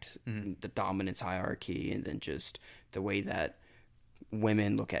act, the dominance hierarchy, and then just the way that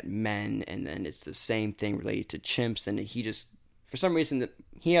women look at men. And then it's the same thing related to chimps. And he just, for some reason,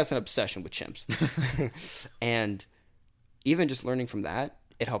 he has an obsession with chimps. And even just learning from that,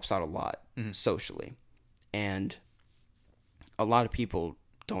 it helps out a lot socially. And a lot of people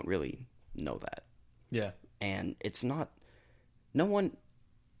don't really know that. Yeah. And it's not, no one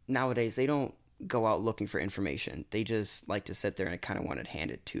nowadays, they don't go out looking for information. They just like to sit there and kind of want it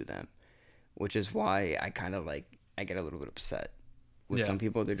handed to them, which is why I kind of like, I get a little bit upset with some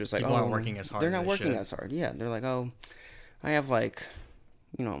people. They're just like, people aren't working as hard. They're not working as hard. Yeah. They're like, oh, I have like,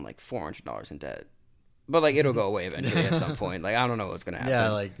 you know, I'm like $400 in debt. But like it'll go away eventually at some point. Like I don't know what's gonna happen. Yeah,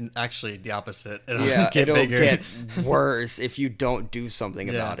 like actually the opposite. It'll get worse if you don't do something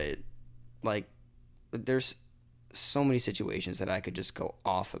about it. Like there's so many situations that I could just go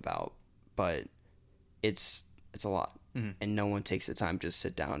off about, but it's a lot, and no one takes the time to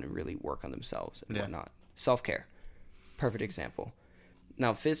sit down and really work on themselves and whatnot. Self-care, perfect example.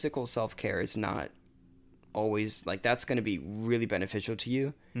 Now, physical self-care is not always like that's going to be really beneficial to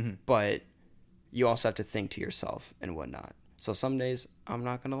you, but you also have to think to yourself and whatnot. So some days, I'm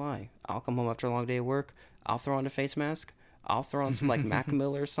not going to lie, I'll come home after a long day of work, I'll throw on a face mask, I'll throw on some like Mac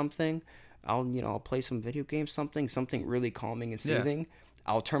Miller or something, I'll play some video games, something really calming and soothing. Yeah.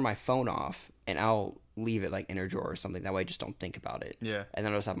 I'll turn my phone off and I'll leave it like in a drawer or something. That way I just don't think about it. Yeah. And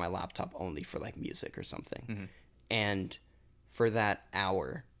then I'll just have my laptop only for like music or something. And for that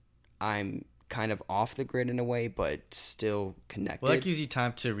hour, I'm kind of off the grid in a way, but still connected. Well, that gives you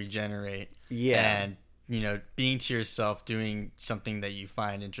time to regenerate. Yeah. And, you know, being to yourself, doing something that you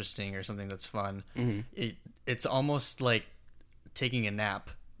find interesting or something that's fun. It's almost like taking a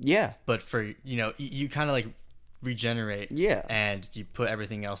nap. Yeah. But for, you know, you kind of like regenerate. Yeah. And you put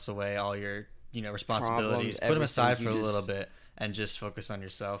everything else away, all your, you know, responsibilities, put them aside for a little bit and just focus on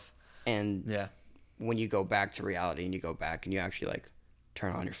yourself. And when you go back to reality and you go back and you actually like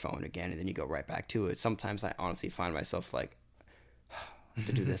turn on your phone again and then you go right back to it, sometimes I honestly find myself like,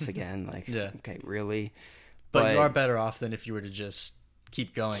 to do this again. Like, okay, really? But you are better off than if you were to just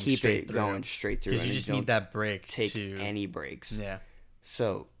keep going straight through. Because you just need that break. Take any breaks. Yeah.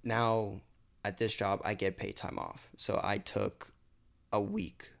 So now at this job, I get paid time off. So I took a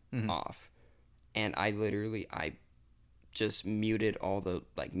week off, and I just muted all the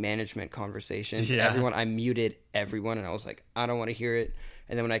like management conversations. Yeah. I muted everyone, and I was like, I don't want to hear it.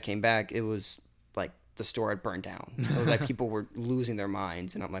 And then when I came back, it was like the store had burned down. It was like people were losing their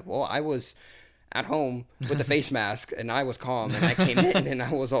minds, and I'm like, well, I was at home with a face mask, and I was calm, and I came in, and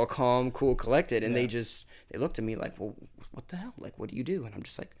I was all calm, cool, collected, and they looked at me like, well, what the hell? Like, what do you do? And I'm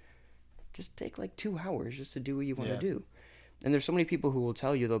just like, just take like 2 hours just to do what you want to do. And there's so many people who will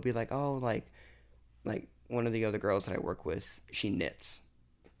tell you, they'll be like, oh, like one of the other girls that I work with, she knits.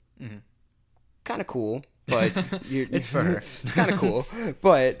 Kind of cool, but it's for her. It's kind of cool,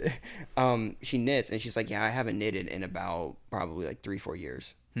 but she knits, and she's like, yeah, I haven't knitted in about probably like 3-4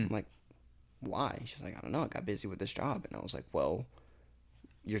 years. I'm like, why? She's like, I don't know, I got busy with this job. And I was like, well,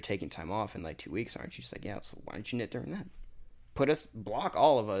 you're taking time off in like 2 weeks, aren't you? She's like, yeah, so why don't you knit during that? Block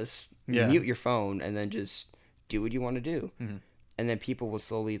all of us, mute your phone, and then just do what you want to do. And And then people will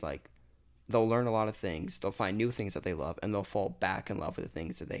slowly, like, they'll learn a lot of things. They'll find new things that they love, and they'll fall back in love with the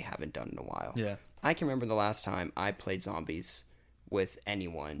things that they haven't done in a while. Yeah. I can remember the last time I played zombies with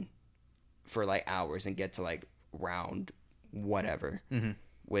anyone for, like, hours and get to, like, round whatever,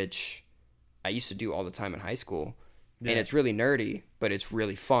 which I used to do all the time in high school. Yeah. And it's really nerdy, but it's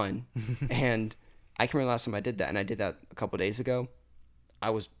really fun. And I can remember the last time I did that, and I did that a couple days ago. I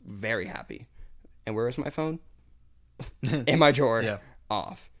was very happy. And where is my phone? In my drawer. Yeah.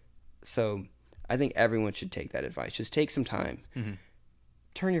 Off. So I think everyone should take that advice. Just take some time.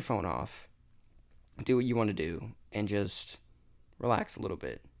 Turn your phone off. Do what you want to do. And just relax a little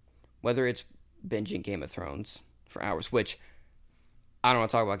bit. Whether it's binging Game of Thrones for hours, which I don't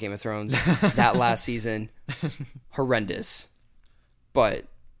want to talk about Game of Thrones. That last season, horrendous. But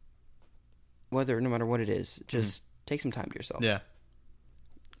no matter what it is, just take some time to yourself. Yeah.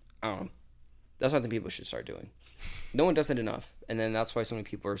 I don't know. That's what I think people should start doing. No one does it enough. And then that's why so many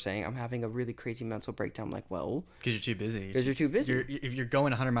people are saying, I'm having a really crazy mental breakdown. I'm like, well. Because you're too busy. Because you're too busy. If you're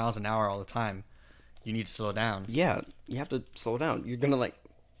going 100 miles an hour all the time, you need to slow down. Yeah. You have to slow down. You're going to, like,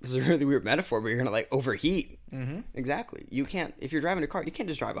 this is a really weird metaphor, but you're going to, like, overheat. Exactly. You can't, if you're driving a car, you can't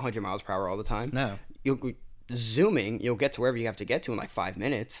just drive 100 miles per hour all the time. No. You'll get to wherever you have to get to in, like, 5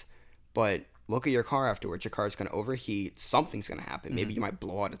 minutes. But look at your car afterwards. Your car's going to overheat. Something's going to happen. Maybe you might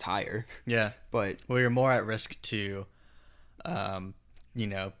blow out a tire. Yeah. But well, you're more at risk to,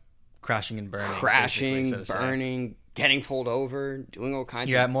 crashing and burning. Burning, getting pulled over, doing all kinds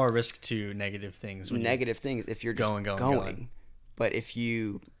you're at more risk to negative things. Things if you're just going. But if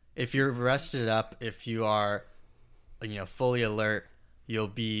you're rested up, if you are, fully alert, you'll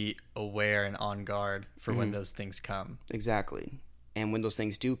be aware and on guard for when those things come. Exactly. And when those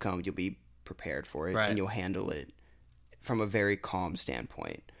things do come, you'll be prepared for it, right. And you'll handle it from a very calm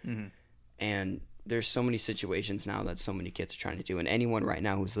standpoint. And there's so many situations now that so many kids are trying to do. And anyone right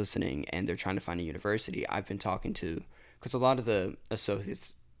now who's listening and they're trying to find a university, I've been talking to, because a lot of the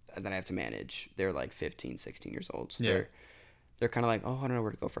associates that I have to manage, they're like 15, 16 years old. So they're kind of like, oh, I don't know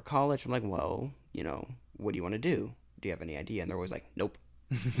where to go for college. I'm like, well, what do you want to do? Do you have any idea? And they're always like, nope.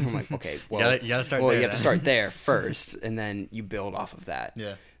 I'm like, okay, well, you gotta start there. You have to start there first, and then you build off of that.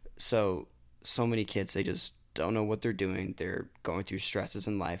 Yeah. So many kids, they just don't know what they're doing. They're going through stresses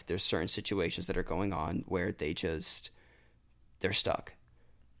in life. There's certain situations that are going on where they're stuck.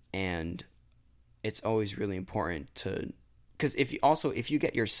 And it's always really important because if you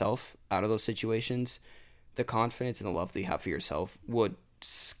get yourself out of those situations, the confidence and the love that you have for yourself would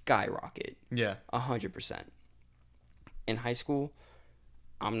skyrocket. Yeah. 100%. In high school,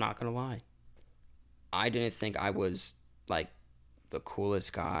 I'm not going to lie, I didn't think I was, like, the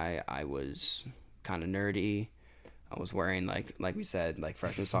coolest guy. I was kind of nerdy. I was wearing, like we said, like,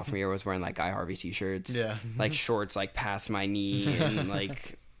 freshman, sophomore year, I was wearing, like, Guy Harvey t-shirts. Yeah. Like, shorts, like, past my knee, and,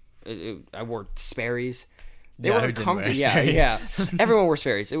 like, I wore Sperry's. They were uncomfortable. Yeah. Everyone wore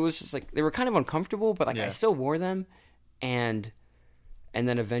Sperry's. It was just, like, they were kind of uncomfortable, but, like, I still wore them. And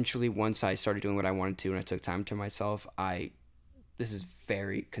then eventually, once I started doing what I wanted to and I took time to myself, this is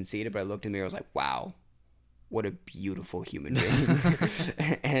very conceited, but I looked in the mirror, I was like, wow, what a beautiful human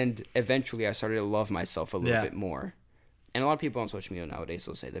being. And eventually I started to love myself a little bit more. And a lot of people on social media nowadays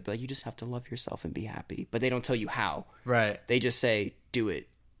will say, they'll be like, you just have to love yourself and be happy. But they don't tell you how. Right. They just say, do it.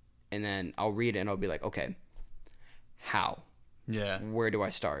 And then I'll read it and I'll be like, okay, how? Yeah. Where do I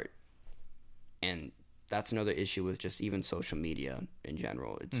start? And that's another issue with just even social media in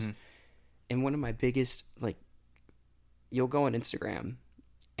general. It's and one of my biggest, like, you'll go on Instagram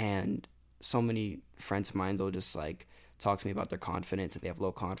and so many friends of mine, they'll just, like, talk to me about their confidence and they have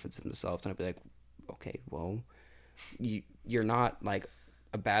low confidence in themselves. And I'll be like, okay, well, you're not, like,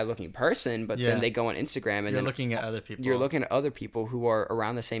 a bad looking person, but then they go on Instagram and you're looking at other people. You're looking at other people who are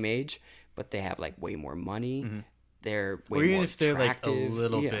around the same age, but they have, like, way more money. They're way more attractive. Or even if they're, like, a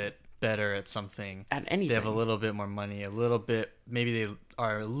little bit better at something, at anything, they have a little bit more money, a little bit, maybe they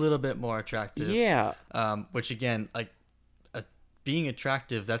are a little bit more attractive. Yeah. Which, again, like, being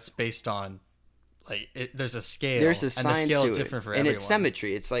attractive, that's based on, like, there's a scale. There's a science, and the scale is to different it. for and everyone. It's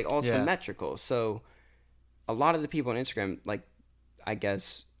symmetry. It's, like, all symmetrical. So a lot of the people on Instagram, like, I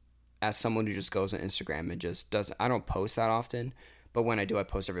guess as someone who just goes on Instagram and just doesn't, I don't post that often, but when I do, I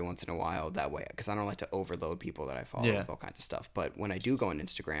post every once in a while that way, because I don't like to overload people that I follow with all kinds of stuff. But when I do go on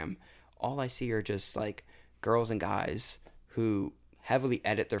Instagram, all I see are just, like, girls and guys who heavily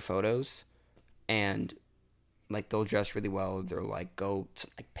edit their photos, and, like, they'll dress really well. They're like, go to,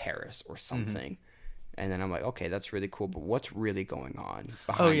 like, Paris or something. And then I'm like, okay, that's really cool, but what's really going on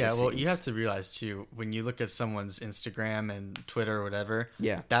behind the scenes? Well, you have to realize, too, when you look at someone's Instagram and Twitter or whatever,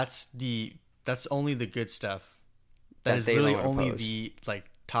 that's only the good stuff. that is literally don't wanna only post. the like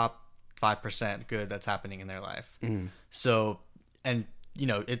top 5% good that's happening in their life. Mm. So, and you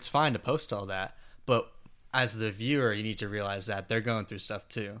know, it's fine to post all that, but as the viewer, you need to realize that they're going through stuff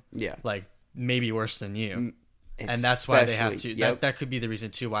too. Yeah. Like maybe worse than you. It's And that's why they have to especially- yep. that could be the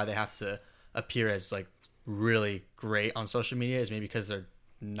reason too why they have to appear as like really great on social media, is maybe because they're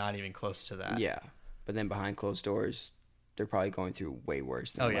not even close to that. Yeah. But then behind closed doors, they're probably going through way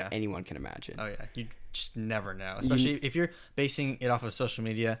worse than Oh, what yeah. anyone can imagine. Oh yeah, you just never know, especially if you're basing it off of social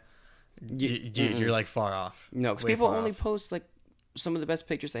media. You're like far off. No, because Way people far only off. post like some of the best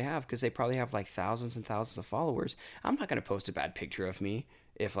pictures they have because they probably have like thousands and thousands of followers. I'm not going to post a bad picture of me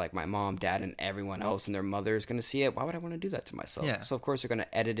if like my mom, dad, and everyone else and their mother is going to see it. Why would I want to do that to myself? Yeah. So of course they're going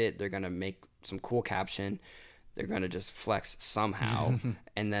to edit it. They're going to make some cool caption. They're going to just flex somehow,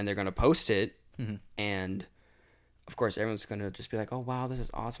 and then they're going to post it. Mm-hmm. And of course everyone's going to just be like, "Oh wow, this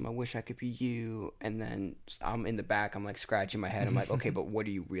is awesome. I wish I could be you." And then I'm in the back. I'm like scratching my head. I'm like, "Okay, but what are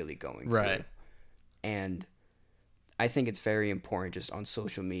you really going through?" Right. And I think it's very important just on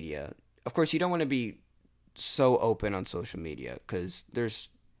social media. Of course, you don't want to be so open on social media because there's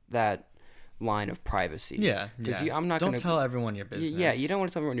that line of privacy. Yeah, Because yeah. I'm not Don't going to tell everyone your business. Yeah, you don't want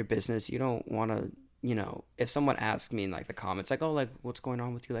to tell everyone your business. You don't want to, you know, if someone asks me in like the comments, like, "Oh, like, what's going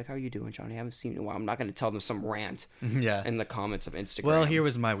on with you? Like, how are you doing, Johnny? I haven't seen you in a while." I'm not going to tell them some rant Yeah. in the comments of Instagram. Well, here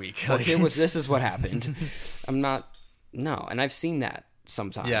was my week. Well, this is what happened. I'm not. No, and I've seen that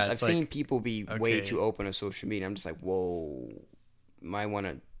sometimes. Yeah, I've it's seen like, people be way okay. too open on social media. I'm just like, whoa, might want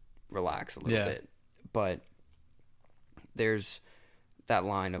to relax a little Yeah. bit. But there's that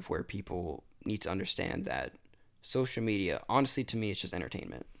line of where people need to understand that social media, honestly, to me, it's just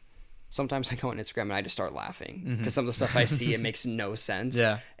entertainment. Sometimes I go on Instagram and I just start laughing because some of the stuff I see, it makes no sense.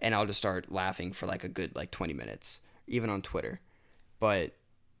 Yeah. And I'll just start laughing for like a good 20 minutes, even on Twitter. But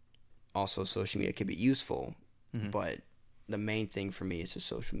also social media can be useful. But the main thing for me is that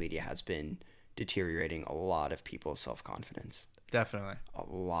social media has been deteriorating a lot of people's self-confidence. Definitely. A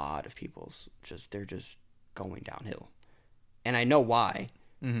lot of people's they're just going downhill. And I know why.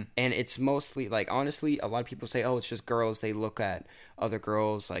 And it's mostly like, honestly, a lot of people say, "Oh, it's just girls." They look at other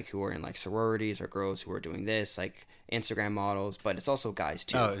girls like who are in like sororities or girls who are doing this, like Instagram models, but it's also guys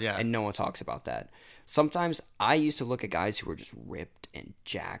too. Oh, yeah. And no one talks about that. Sometimes I used to look at guys who were just ripped and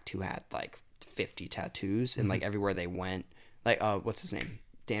jacked, who had like 50 tattoos and like everywhere they went, like what's his name?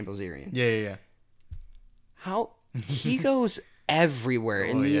 Dan Bilzerian. Yeah. How he goes everywhere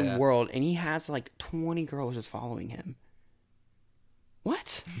in Oh, the yeah. world, and he has like 20 girls just following him.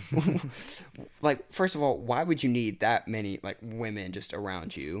 What? Like, first of all, why would you need that many like women just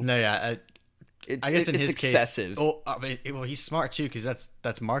around you? No, yeah. It's, I guess in it's his excessive. case, I mean, well, he's smart too because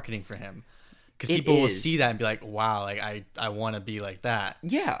that's marketing for him. Because It people will is. see that and be like, "Wow, like I want to be like that."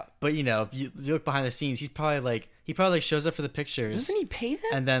 Yeah. But you know, you look behind the scenes. He probably like shows up for the pictures. Doesn't he pay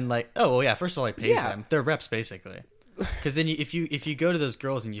them? And then like, oh well, yeah. First of all, he pays Yeah. them. They're reps basically. Because then if you go to those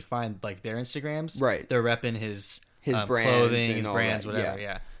girls and you find like their Instagrams, Right. They're repping his Brands clothing, and his all brands, that, whatever.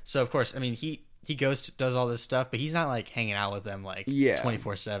 Yeah. So of course, I mean he does all this stuff, but he's not like hanging out with them like Yeah.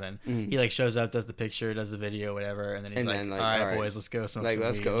 24/7. He like shows up, does the picture, does the video, whatever, and then he's And like, then, all like, right, all right. boys, let's go smoke Like, some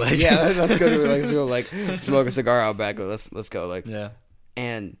let's weed." go. Like, Yeah, let's go to let's go like smoke a cigar out back. Let's go. Like, yeah.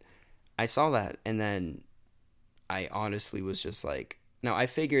 and I saw that, and then I honestly was just like, no, I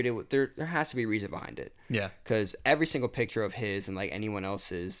figured it. There has to be a reason behind it. Yeah. Because every single picture of his and like anyone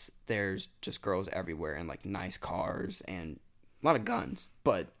else's, there's just girls everywhere and like nice cars and a lot of guns,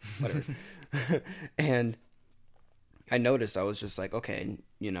 but whatever. And I noticed, I was just like, okay,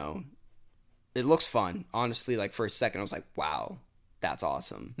 you know, it looks fun. Honestly, like for a second, I was like, wow, that's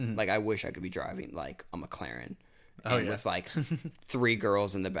awesome. Like, I wish I could be driving like a McLaren. Oh, And yeah. with like 3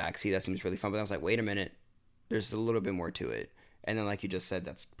 girls in the backseat, that seems really fun. But I was like, wait a minute, there's a little bit more to it. And then, like you just said,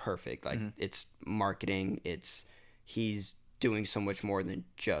 that's perfect. Like, it's marketing. He's doing so much more than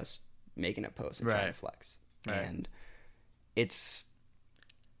just making a post and trying to Right. flex. Right. And it's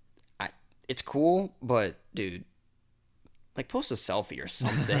cool, but dude, like, post a selfie or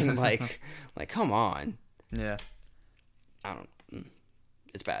something. like, come on. Yeah. I don't.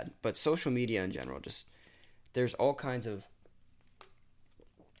 It's bad. But social media in general, just there's all kinds of.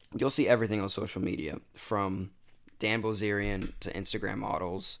 You'll see everything on social media, from Dan Bilzerian to Instagram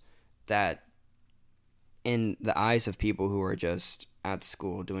models, that in the eyes of people who are just at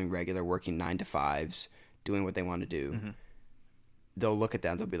school doing regular working 9-to-5s, doing what they want to do, they'll look at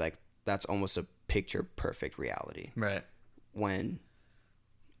that and they'll be like, that's almost a picture perfect reality, Right. when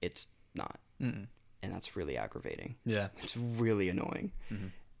it's not. And that's really aggravating. Yeah. It's really annoying.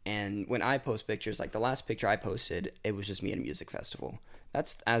 And when I post pictures, like the last picture I posted, it was just me at a music festival.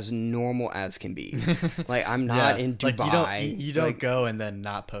 That's as normal as can be. Like, I'm not in Dubai. Like, you don't go and then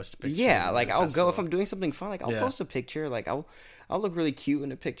not post a picture. Yeah, like, I'll festival. go if I'm doing something fun. Like, I'll post a picture. Like, I'll look really cute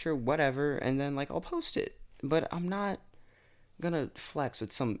in a picture, whatever, and then, like, I'll post it. But I'm not gonna flex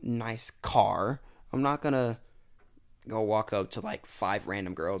with some nice car. I'm not gonna go walk up to like 5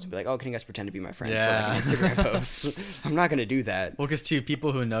 random girls and be like, "Oh, can you guys pretend to be my friends for like an Instagram post?" I'm not gonna do that. Well, because too,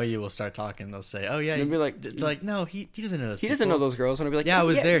 people who know you will start talking. They'll say, "Oh yeah," they'll be like, "No, he doesn't know those. He doesn't know those girls." And I'll be like, "Yeah, I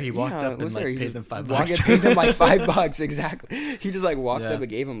was there. He walked up and like paid them $5. Paid them like $5 exactly. He just like walked Yeah. up and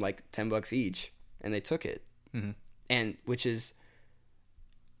gave them like $10 each, and they took it. Mm-hmm. And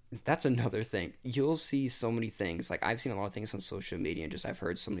that's another thing. You'll see so many things. Like, I've seen a lot of things on social media, and just I've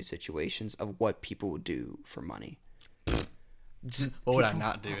heard so many situations of what people would do for money. What would I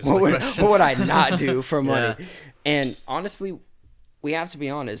not do? What would I not do for money? Yeah. And honestly, we have to be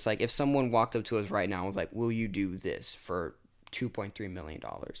honest. Like, if someone walked up to us right now and was like, "Will you do this for $2.3 million?"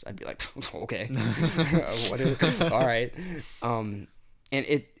 I'd be like, "Okay, all right." And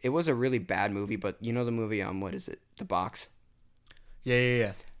it was a really bad movie, but you know the movie what is it? The Box.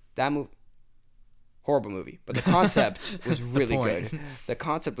 Yeah. That movie, horrible movie, but the concept was really point. good. The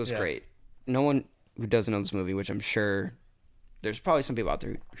concept was great. No one who doesn't know this movie, which I'm sure there's probably some people out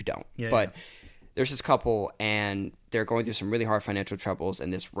there who don't, but there's this couple and they're going through some really hard financial troubles,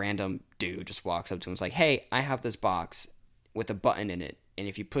 and this random dude just walks up to him and is like, "Hey, I have this box with a button in it, and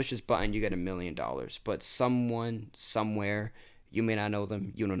if you push this button, you get $1 million. But someone, somewhere, you may not know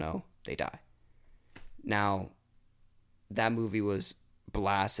them, you don't know, they die." Now, that movie was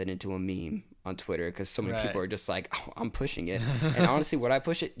blasted into a meme on Twitter because so many people are just like, "Oh, I'm pushing it." And honestly, would I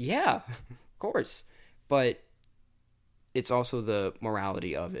push it? Yeah, of course. But it's also the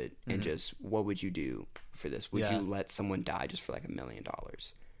morality of it, and just what would you do for this? Would you let someone die just for like $1 million?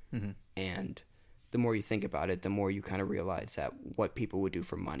 And the more you think about it, the more you kind of realize that what people would do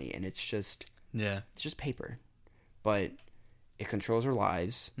for money, and it's just paper, but it controls our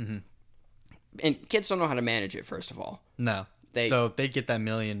lives. And kids don't know how to manage it. First of all, no. So they get that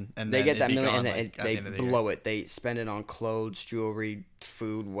million, and they get that million, and they blow it. They spend it on clothes, jewelry,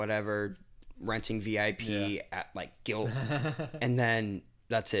 food, whatever, renting VIP at like guilt, and then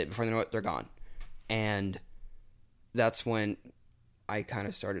that's it. Before they know it, they're gone. And that's when I kind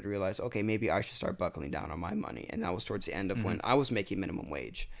of started to realize, okay, maybe I should start buckling down on my money. And that was towards the end of when I was making minimum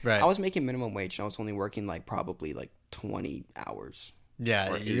wage. Right. I was making minimum wage, and I was only working like probably like 20 hours.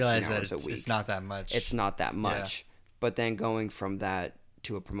 Yeah, you realize that it's not that much. It's not that much. Yeah. But then going from that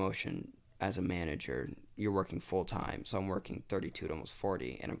to a promotion as a manager, you're working full time. So I'm working 32 to almost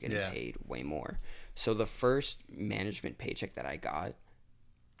 40, and I'm getting paid way more. So the first management paycheck that I got,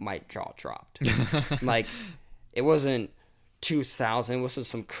 my jaw dropped. Like, it wasn't 2,000. It wasn't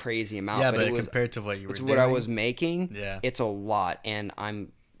some crazy amount. Yeah, but it was, compared to what you were doing, what I was making, it's a lot. And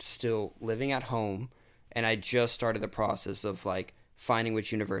I'm still living at home, and I just started the process of like finding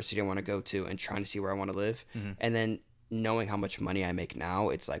which university I want to go to and trying to see where I want to live. And then knowing how much money I make now,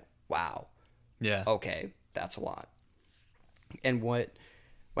 it's like, wow. Yeah. Okay, that's a lot. And what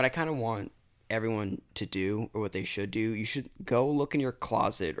I kind of want everyone to do, or what they should do, you should go look in your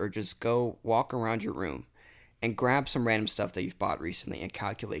closet or just go walk around your room and grab some random stuff that you've bought recently and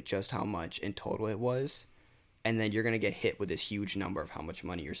calculate just how much in total it was. And then you're going to get hit with this huge number of how much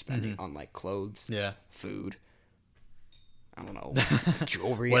money you're spending on like clothes, food, I don't know,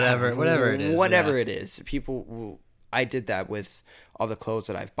 jewelry, whatever it is. Whatever it is. People will... I did that with all the clothes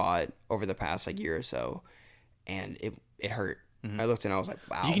that I've bought over the past like year or so, and it hurt. I looked and I was like,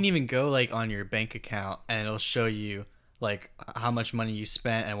 wow. You can even go like on your bank account and it'll show you like how much money you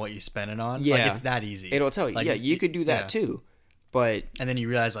spent and what you spent it on. Yeah. Like, it's that easy. It'll tell you. Like, yeah, you could do that too. But and then you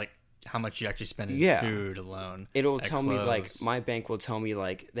realize like how much you actually spend in food alone. It'll tell me like, my bank will tell me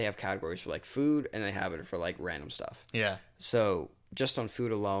like they have categories for like food, and they have it for like random stuff. Yeah. So just on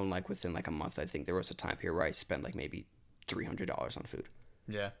food alone, like within like a month, I think there was a time period where I spent like maybe $300 on food.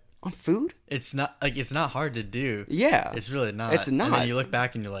 Yeah. On food? It's not hard to do. Yeah. It's really not. It's not. And then you look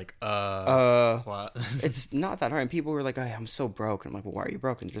back and you're like, what? It's not that hard. And people were like, oh, I'm so broke. And I'm like, well, why are you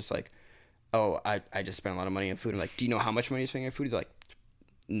broke? And it's just like, oh, I just spent a lot of money on food. I'm like, do you know how much money you're spending on food? They're like,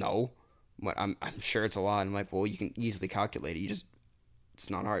 no. But I'm sure it's a lot. I'm like, well, you can easily calculate it. It's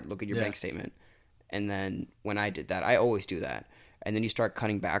not hard. Look at your bank statement. And then when I did that, I always do that. And then you start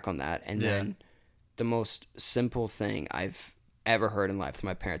cutting back on that. And then the most simple thing I've ever heard in life that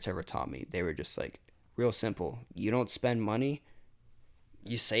my parents ever taught me, they were just like, real simple. You don't spend money,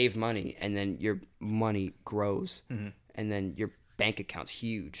 you save money, and then your money grows. And then your bank account's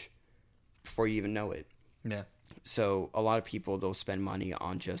huge before you even know it. Yeah. So a lot of people, they'll spend money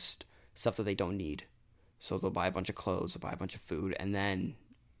on just stuff that they don't need. So they'll buy a bunch of clothes, they'll buy a bunch of food, and then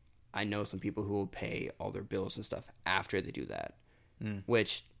I know some people who will pay all their bills and stuff after they do that,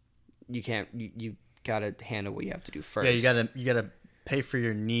 which you can't. You gotta handle what you have to do first. Yeah, you gotta pay for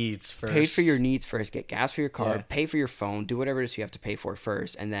your needs first. Pay for your needs first. Get gas for your car. Pay for your phone. Do whatever it is you have to pay for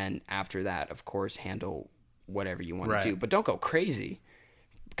first, and then after that, of course, handle whatever you want to do. But don't go crazy,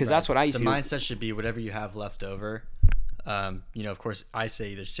 because that's what I used to do. The mindset should be whatever you have left over. Of course, I say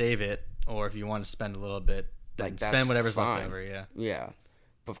either save it, or if you want to spend a little bit, then spend whatever's left over. Yeah.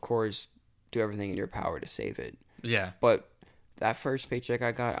 But of course, do everything in your power to save it. Yeah. But that first paycheck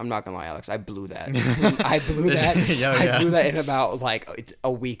I got, I'm not gonna lie, Alex, I blew that. I blew that. I blew that in about like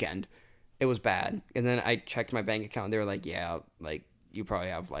a weekend. It was bad. And then I checked my bank account. And they were like, "Yeah, like you probably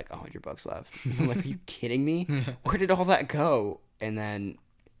have like $100 left." I'm like, "Are you kidding me? Where did all that go?" And then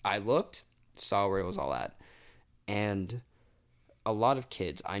I looked, saw where it was all at, and a lot of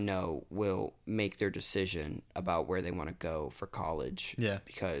kids I know will make their decision about where they want to go for college. Yeah.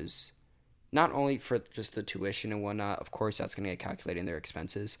 Because not only for just the tuition and whatnot, of course that's going to get calculated in their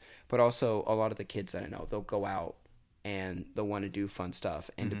expenses, but also a lot of the kids that I know, they'll go out and they'll want to do fun stuff.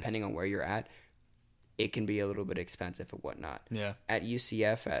 And depending on where you're at, it can be a little bit expensive and whatnot. Yeah. At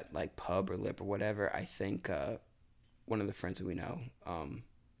UCF, at like Pub or Lip or whatever, I think one of the friends that we know,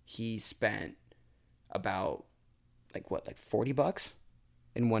 he spent about like $40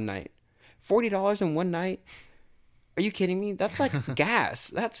 in one night. $40 in one night? Are you kidding me? That's like gas.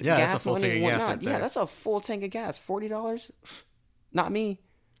 That's gas that's a full money tank and of gas whatnot. right there. Yeah, that's a full tank of gas. $40? Not me.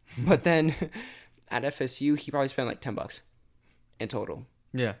 But then at FSU, he probably spent like $10 in total.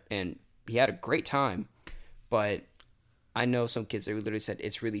 Yeah. And he had a great time. But I know some kids that literally said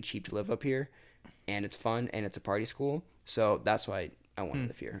it's really cheap to live up here, and it's fun, and it's a party school. So that's why I want to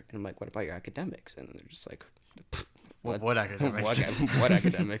live here. And I'm like, what about your academics? And they're just like, What academics? What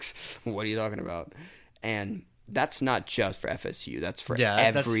academics? What are you talking about? And that's not just for FSU. That's for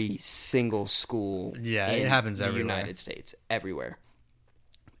every single school. Yeah, in it happens the everywhere. United States, everywhere.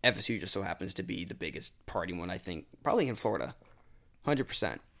 FSU just so happens to be the biggest party one, I think, probably in Florida,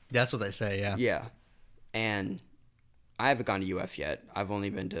 100%. That's what they say. Yeah. Yeah, and I haven't gone to UF yet. I've only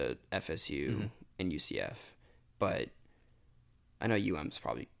been to FSU and UCF, but I know UM's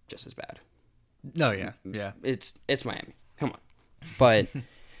probably just as bad. No, yeah. Yeah. It's Miami. Come on. But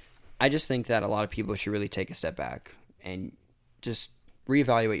I just think that a lot of people should really take a step back and just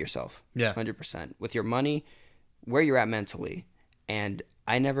reevaluate yourself. Yeah. 100%. With your money, where you're at mentally. And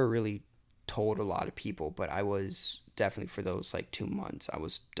I never really told a lot of people, but I was definitely, for those like 2 months, I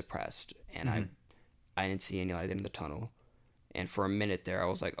was depressed, and I didn't see any light in the tunnel. And for a minute there, I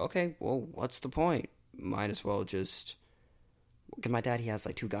was like, okay, well, what's the point? Might as well just, because my dad, he has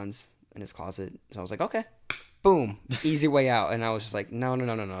like 2 guns in his closet. So I was like, okay, boom, easy way out. And I was just like, no,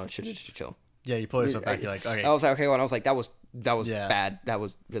 chill. Yeah, you pull yourself back. You're like, okay. I was like, okay, well, and I was like, that was Yeah. bad. That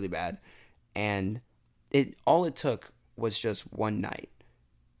was really bad. And all it took was just one night.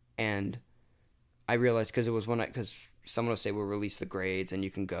 And I realized, because it was one night, because someone will say we'll release the grades and you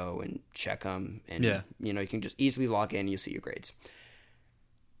can go and check them. And, you know, you can just easily log in and you see your grades.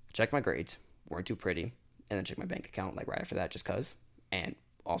 Check my grades. Weren't too pretty. And then check my bank account like right after that, just because. And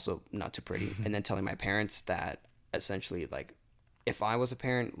also not too pretty. And then telling my parents that essentially, like, if I was a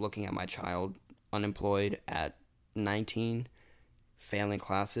parent looking at my child unemployed at 19, failing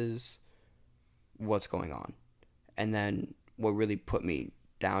classes, what's going on? And then what really put me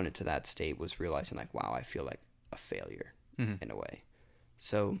down into that state was realizing, like, wow, I feel like a failure in a way.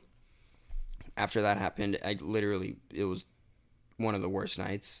 So after that happened, it was one of the worst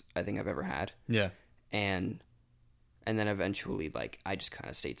nights I think I've ever had. Yeah. And then eventually, like, I just kind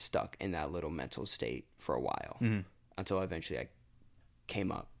of stayed stuck in that little mental state for a while until eventually I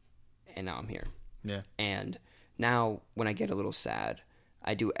came up, and now I'm here. Yeah. And now when I get a little sad,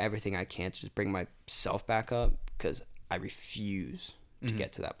 I do everything I can to just bring myself back up, because I refuse to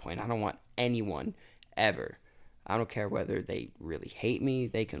get to that point. I don't want anyone ever. I don't care whether they really hate me,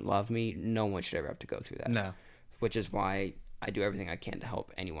 they can love me. No one should ever have to go through that. No. Which is why I do everything I can to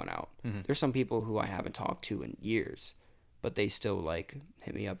help anyone out. There's some people who I haven't talked to in years, but they still, like,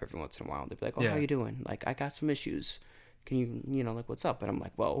 hit me up every once in a while. They'll be like, oh, how you doing? Like, I got some issues. Can you know, like, what's up? And I'm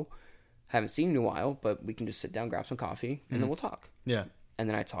like, well, haven't seen you in a while, but we can just sit down, grab some coffee, and then we'll talk. Yeah. And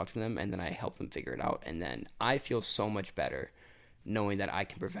then I talk to them, and then I help them figure it out. And then I feel so much better knowing that I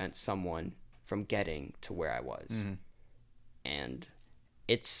can prevent someone from getting to where I was. And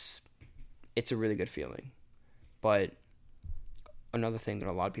it's a really good feeling. But another thing that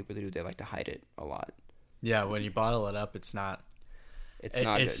a lot of people do, they like to hide it a lot. Yeah, when you bottle it up, it's not. It's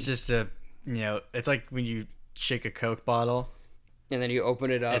not It's good. just it's like when you shake a Coke bottle, And then you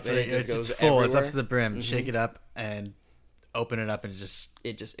open it up and it just goes it's full. everywhere. It's up to the brim. You shake it up and open it up and it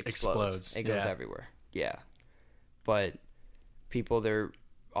just explodes. It goes everywhere. Yeah. But people, they're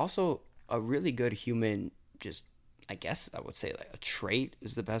also a really good human, just, I guess I would say like a trait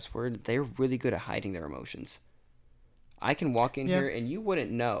is the best word. They're really good at hiding their emotions. I can walk in here and you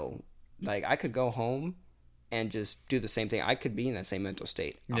wouldn't know. Like, I could go home and just do the same thing. I could be in that same mental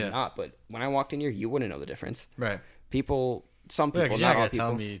state. I'm not, but when I walked in here, you wouldn't know the difference. Right. Some people, not all people.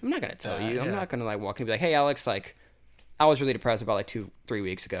 I'm not going to tell you. I'm not going to like walk in and be like, hey, Alex, like, I was really depressed about like 2-3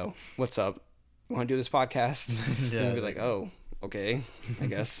 weeks ago. What's up? You want to do this podcast? And I'd be like, oh, okay, I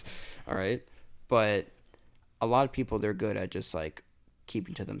guess. All right. But a lot of people, they're good at just like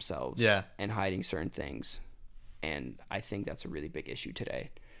keeping to themselves and hiding certain things. And I think that's a really big issue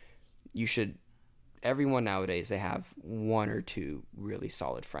today. Everyone nowadays, they have one or two really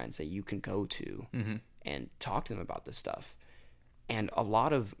solid friends that you can go to and talk to them about this stuff. And a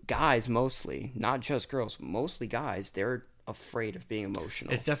lot of guys, mostly, not just girls, mostly guys, they're afraid of being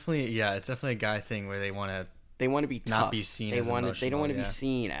emotional. It's definitely a guy thing where they want to be tough. Not be seen as emotional. They don't want to be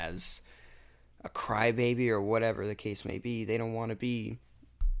seen as a crybaby or whatever the case may be. They don't want to be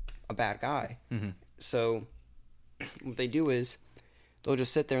a bad guy. So what they do is they'll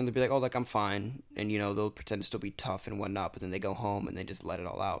just sit there and they'll be like, oh, like, I'm fine. And, you know, they'll pretend to still be tough and whatnot, but then they go home and they just let it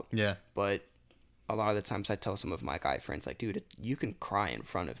all out. Yeah. But a lot of the times I tell some of my guy friends, like, dude, you can cry in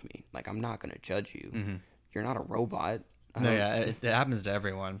front of me. Like, I'm not going to judge you. You're not a robot. No, it happens to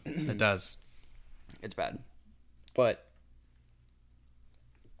everyone. It does. It's bad. But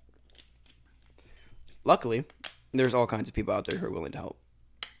luckily, there's all kinds of people out there who are willing to help.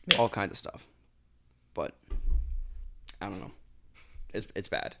 Yeah. All kinds of stuff. But I don't know. It's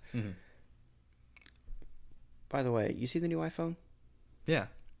bad. By the way, you see the new iPhone? Yeah.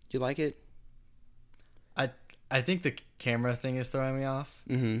 You like it? I think the camera thing is throwing me off.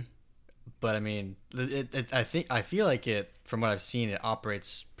 But I mean, I feel like it, from what I've seen, it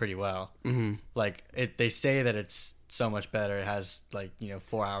operates pretty well. Like they say that it's so much better. It has like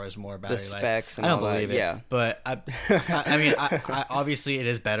 4 hours more battery life. The specs and I don't all believe that, it. yeah. But I mean, I obviously it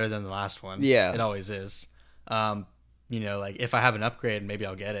is better than the last one. Yeah, it always is. Like if I have an upgrade, maybe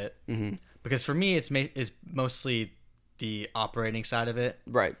I'll get it. Because for me, it's mostly the operating side of it.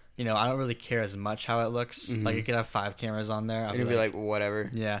 Right. I don't really care as much how it looks. Like it could have 5 cameras on there. It'd be like whatever.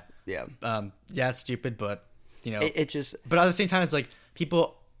 Yeah. Yeah. Yeah, it's stupid, but it just. But at the same time, it's like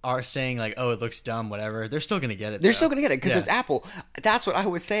people are saying like, oh, it looks dumb, whatever. They're still gonna get it. They're still gonna get it because it's Apple. That's what I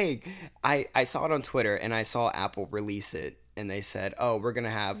was saying. I saw it on Twitter and I saw Apple release it. And they said, "Oh, we're gonna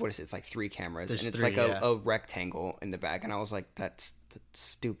have it's like 3 cameras, and it's like a rectangle in the back." And I was like, "That's the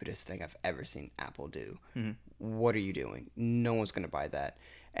stupidest thing I've ever seen Apple do. What are you doing? No one's gonna buy that."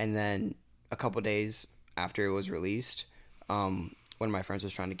 And then a couple days after it was released, one of my friends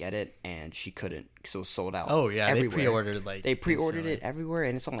was trying to get it, and she couldn't, so it was sold out. Oh yeah, everywhere. They pre-ordered it everywhere,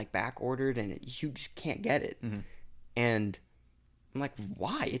 and it's on like back ordered, and you just can't get it. And I'm like,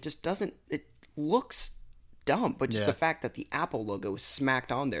 why? It just doesn't. It looks dumb, but just the fact that the Apple logo is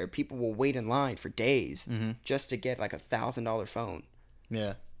smacked on there, people will wait in line for days just to get like $1,000 phone.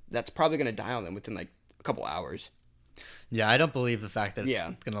 Yeah, that's probably gonna die on them within like a couple hours. Yeah, I don't believe the fact that it's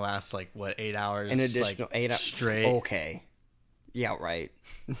gonna last like 8 hours, an additional like, 8 hours straight. Okay, yeah, right.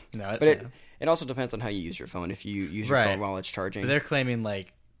 No, but it also depends on how you use your phone. If you use your phone while it's charging, but they're claiming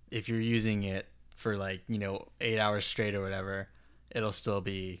like if you're using it for like 8 hours straight or whatever, it'll still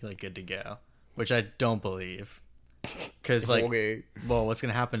be like good to go. Which I don't believe, because like, well, what's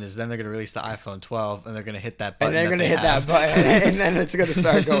gonna happen is then they're gonna release the iPhone 12 and they're gonna hit that button, and they're gonna hit that button, and then it's gonna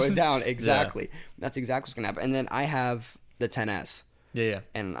start going down. Exactly, that's exactly what's gonna happen. And then I have the 10s. Yeah.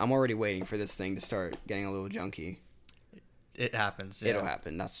 And I'm already waiting for this thing to start getting a little junky. It happens. It'll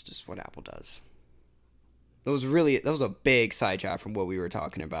happen. That's just what Apple does. That was a big sidetrack from what we were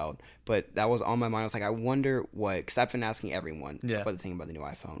talking about, but that was on my mind. I was like, I wonder what, because I've been asking everyone what they think about the new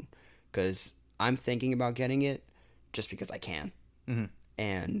iPhone, because I'm thinking about getting it just because I can.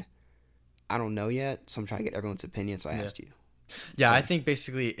 And I don't know yet, so I'm trying to get everyone's opinion, so I asked you. Yeah, I think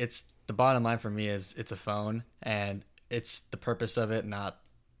basically it's the bottom line for me is it's a phone, and it's the purpose of it, not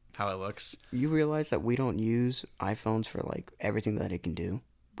how it looks. You realize that we don't use iPhones for like everything that it can do?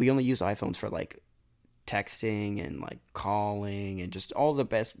 We only use iPhones for like texting and like calling and just all the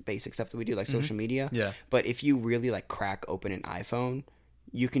basic stuff that we do, like social media. Yeah. But if you really like crack open an iPhone,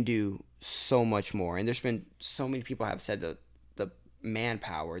 you can do so much more. And there's been so many people have said that the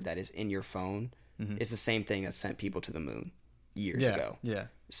manpower that is in your phone is the same thing that sent people to the moon years ago. Yeah.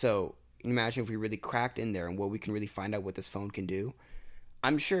 So imagine if we really cracked in there and what we can really find out what this phone can do.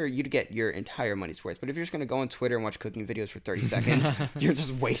 I'm sure you'd get your entire money's worth. But if you're just going to go on Twitter and watch cooking videos for 30 seconds, you're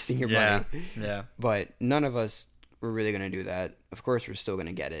just wasting your money. Yeah. But none of us were really going to do that. Of course, we're still going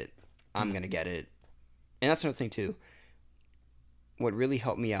to get it. I'm going to get it. And that's another thing, too. What really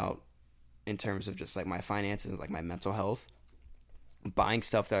helped me out in terms of just, like, my finances and, like, my mental health, buying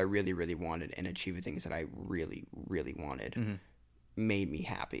stuff that I really, really wanted and achieving things that I really, really wanted made me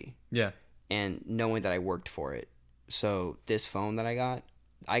happy. Yeah. And knowing that I worked for it. So this phone that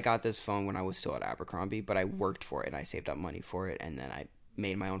I got this phone when I was still at Abercrombie, but I worked for it and I saved up money for it, and then I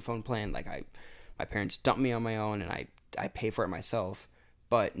made my own phone plan. Like my parents dumped me on my own, and I pay for it myself.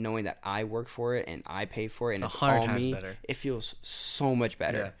 But knowing that I work for it and I pay for it and it's all me, better. It feels so much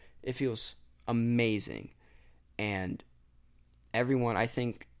better. Yeah. It feels amazing. And I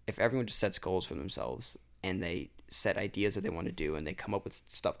think if everyone just sets goals for themselves and they set ideas that they want to do and they come up with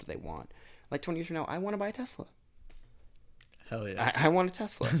stuff that they want, like 20 years from now, I want to buy a Tesla. Hell yeah. I want a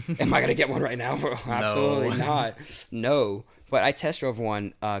Tesla. Am I going to get one right now? Absolutely not. No. But I test drove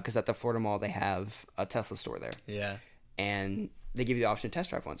one because at the Florida Mall, they have a Tesla store there. Yeah. And they give you the option to test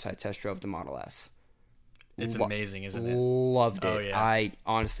drive one. So I test drove the Model S. It's amazing, isn't it? Loved it. Oh, yeah. I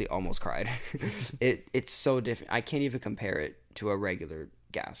honestly almost cried. It's so different. I can't even compare it to a regular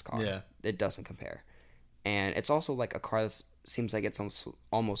gas car. Yeah. It doesn't compare. And it's also like a car that seems like it's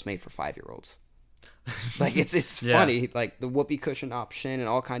almost made for 5-year-olds. Like it's funny, like the whoopee cushion option and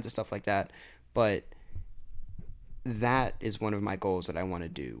all kinds of stuff like that. But that is one of my goals that I want to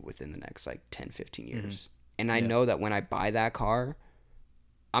do within the next like 10, 15 years. And I know that when I buy that car,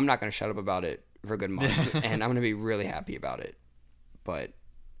 I'm not going to shut up about it for a good month, and I'm going to be really happy about it. But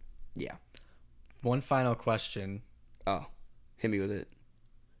yeah. One final question. Oh, hit me with it.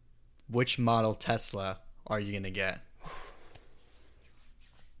 Which model Tesla are you going to get?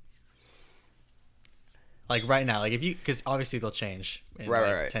 Like right now, like if you, because obviously they'll change in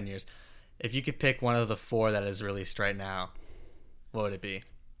right. 10 years. If you could pick one of the 4 that is released right now, what would it be?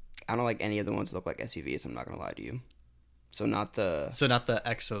 I don't like any of the ones that look like SUVs. I'm not going to lie to you. So not the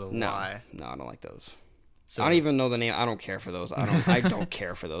X or the no, Y. No, I don't like those. So I don't even know the name. I don't care for those. I don't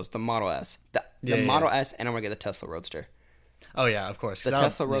care for those. The Model S. The Model S, and I'm going to get the Tesla Roadster. Oh, yeah, of course. The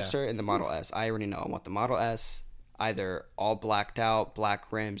Tesla Roadster and the Model S. I already know. I want the Model S, either all blacked out,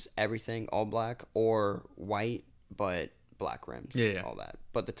 black rims, everything all black, or white, but black rims. Yeah. All that.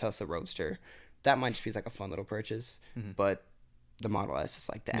 But the Tesla Roadster, that might just be like a fun little purchase. But the Model S is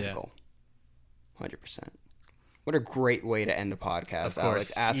like the end goal. 100%. What a great way to end a podcast,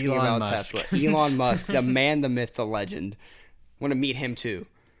 Alex. Asking Elon about Musk. Tesla. Elon Musk, the man, the myth, the legend. Want to meet him too.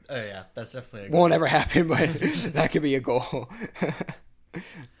 Oh, yeah. That's definitely a goal. Won't ever happen, but that could be a goal.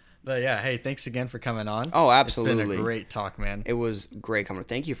 But yeah, hey, thanks again for coming on. Oh, absolutely. It's been a great talk, man. It was great coming.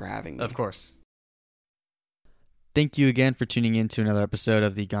 Thank you for having me. Of course. Thank you again for tuning in to another episode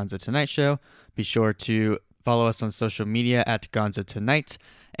of the Gonzo Tonight Show. Be sure to follow us on social media at Gonzo Tonight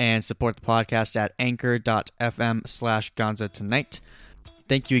and support the podcast at anchor.fm/Gonzo Tonight.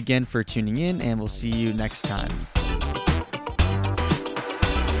 Thank you again for tuning in, and we'll see you next time.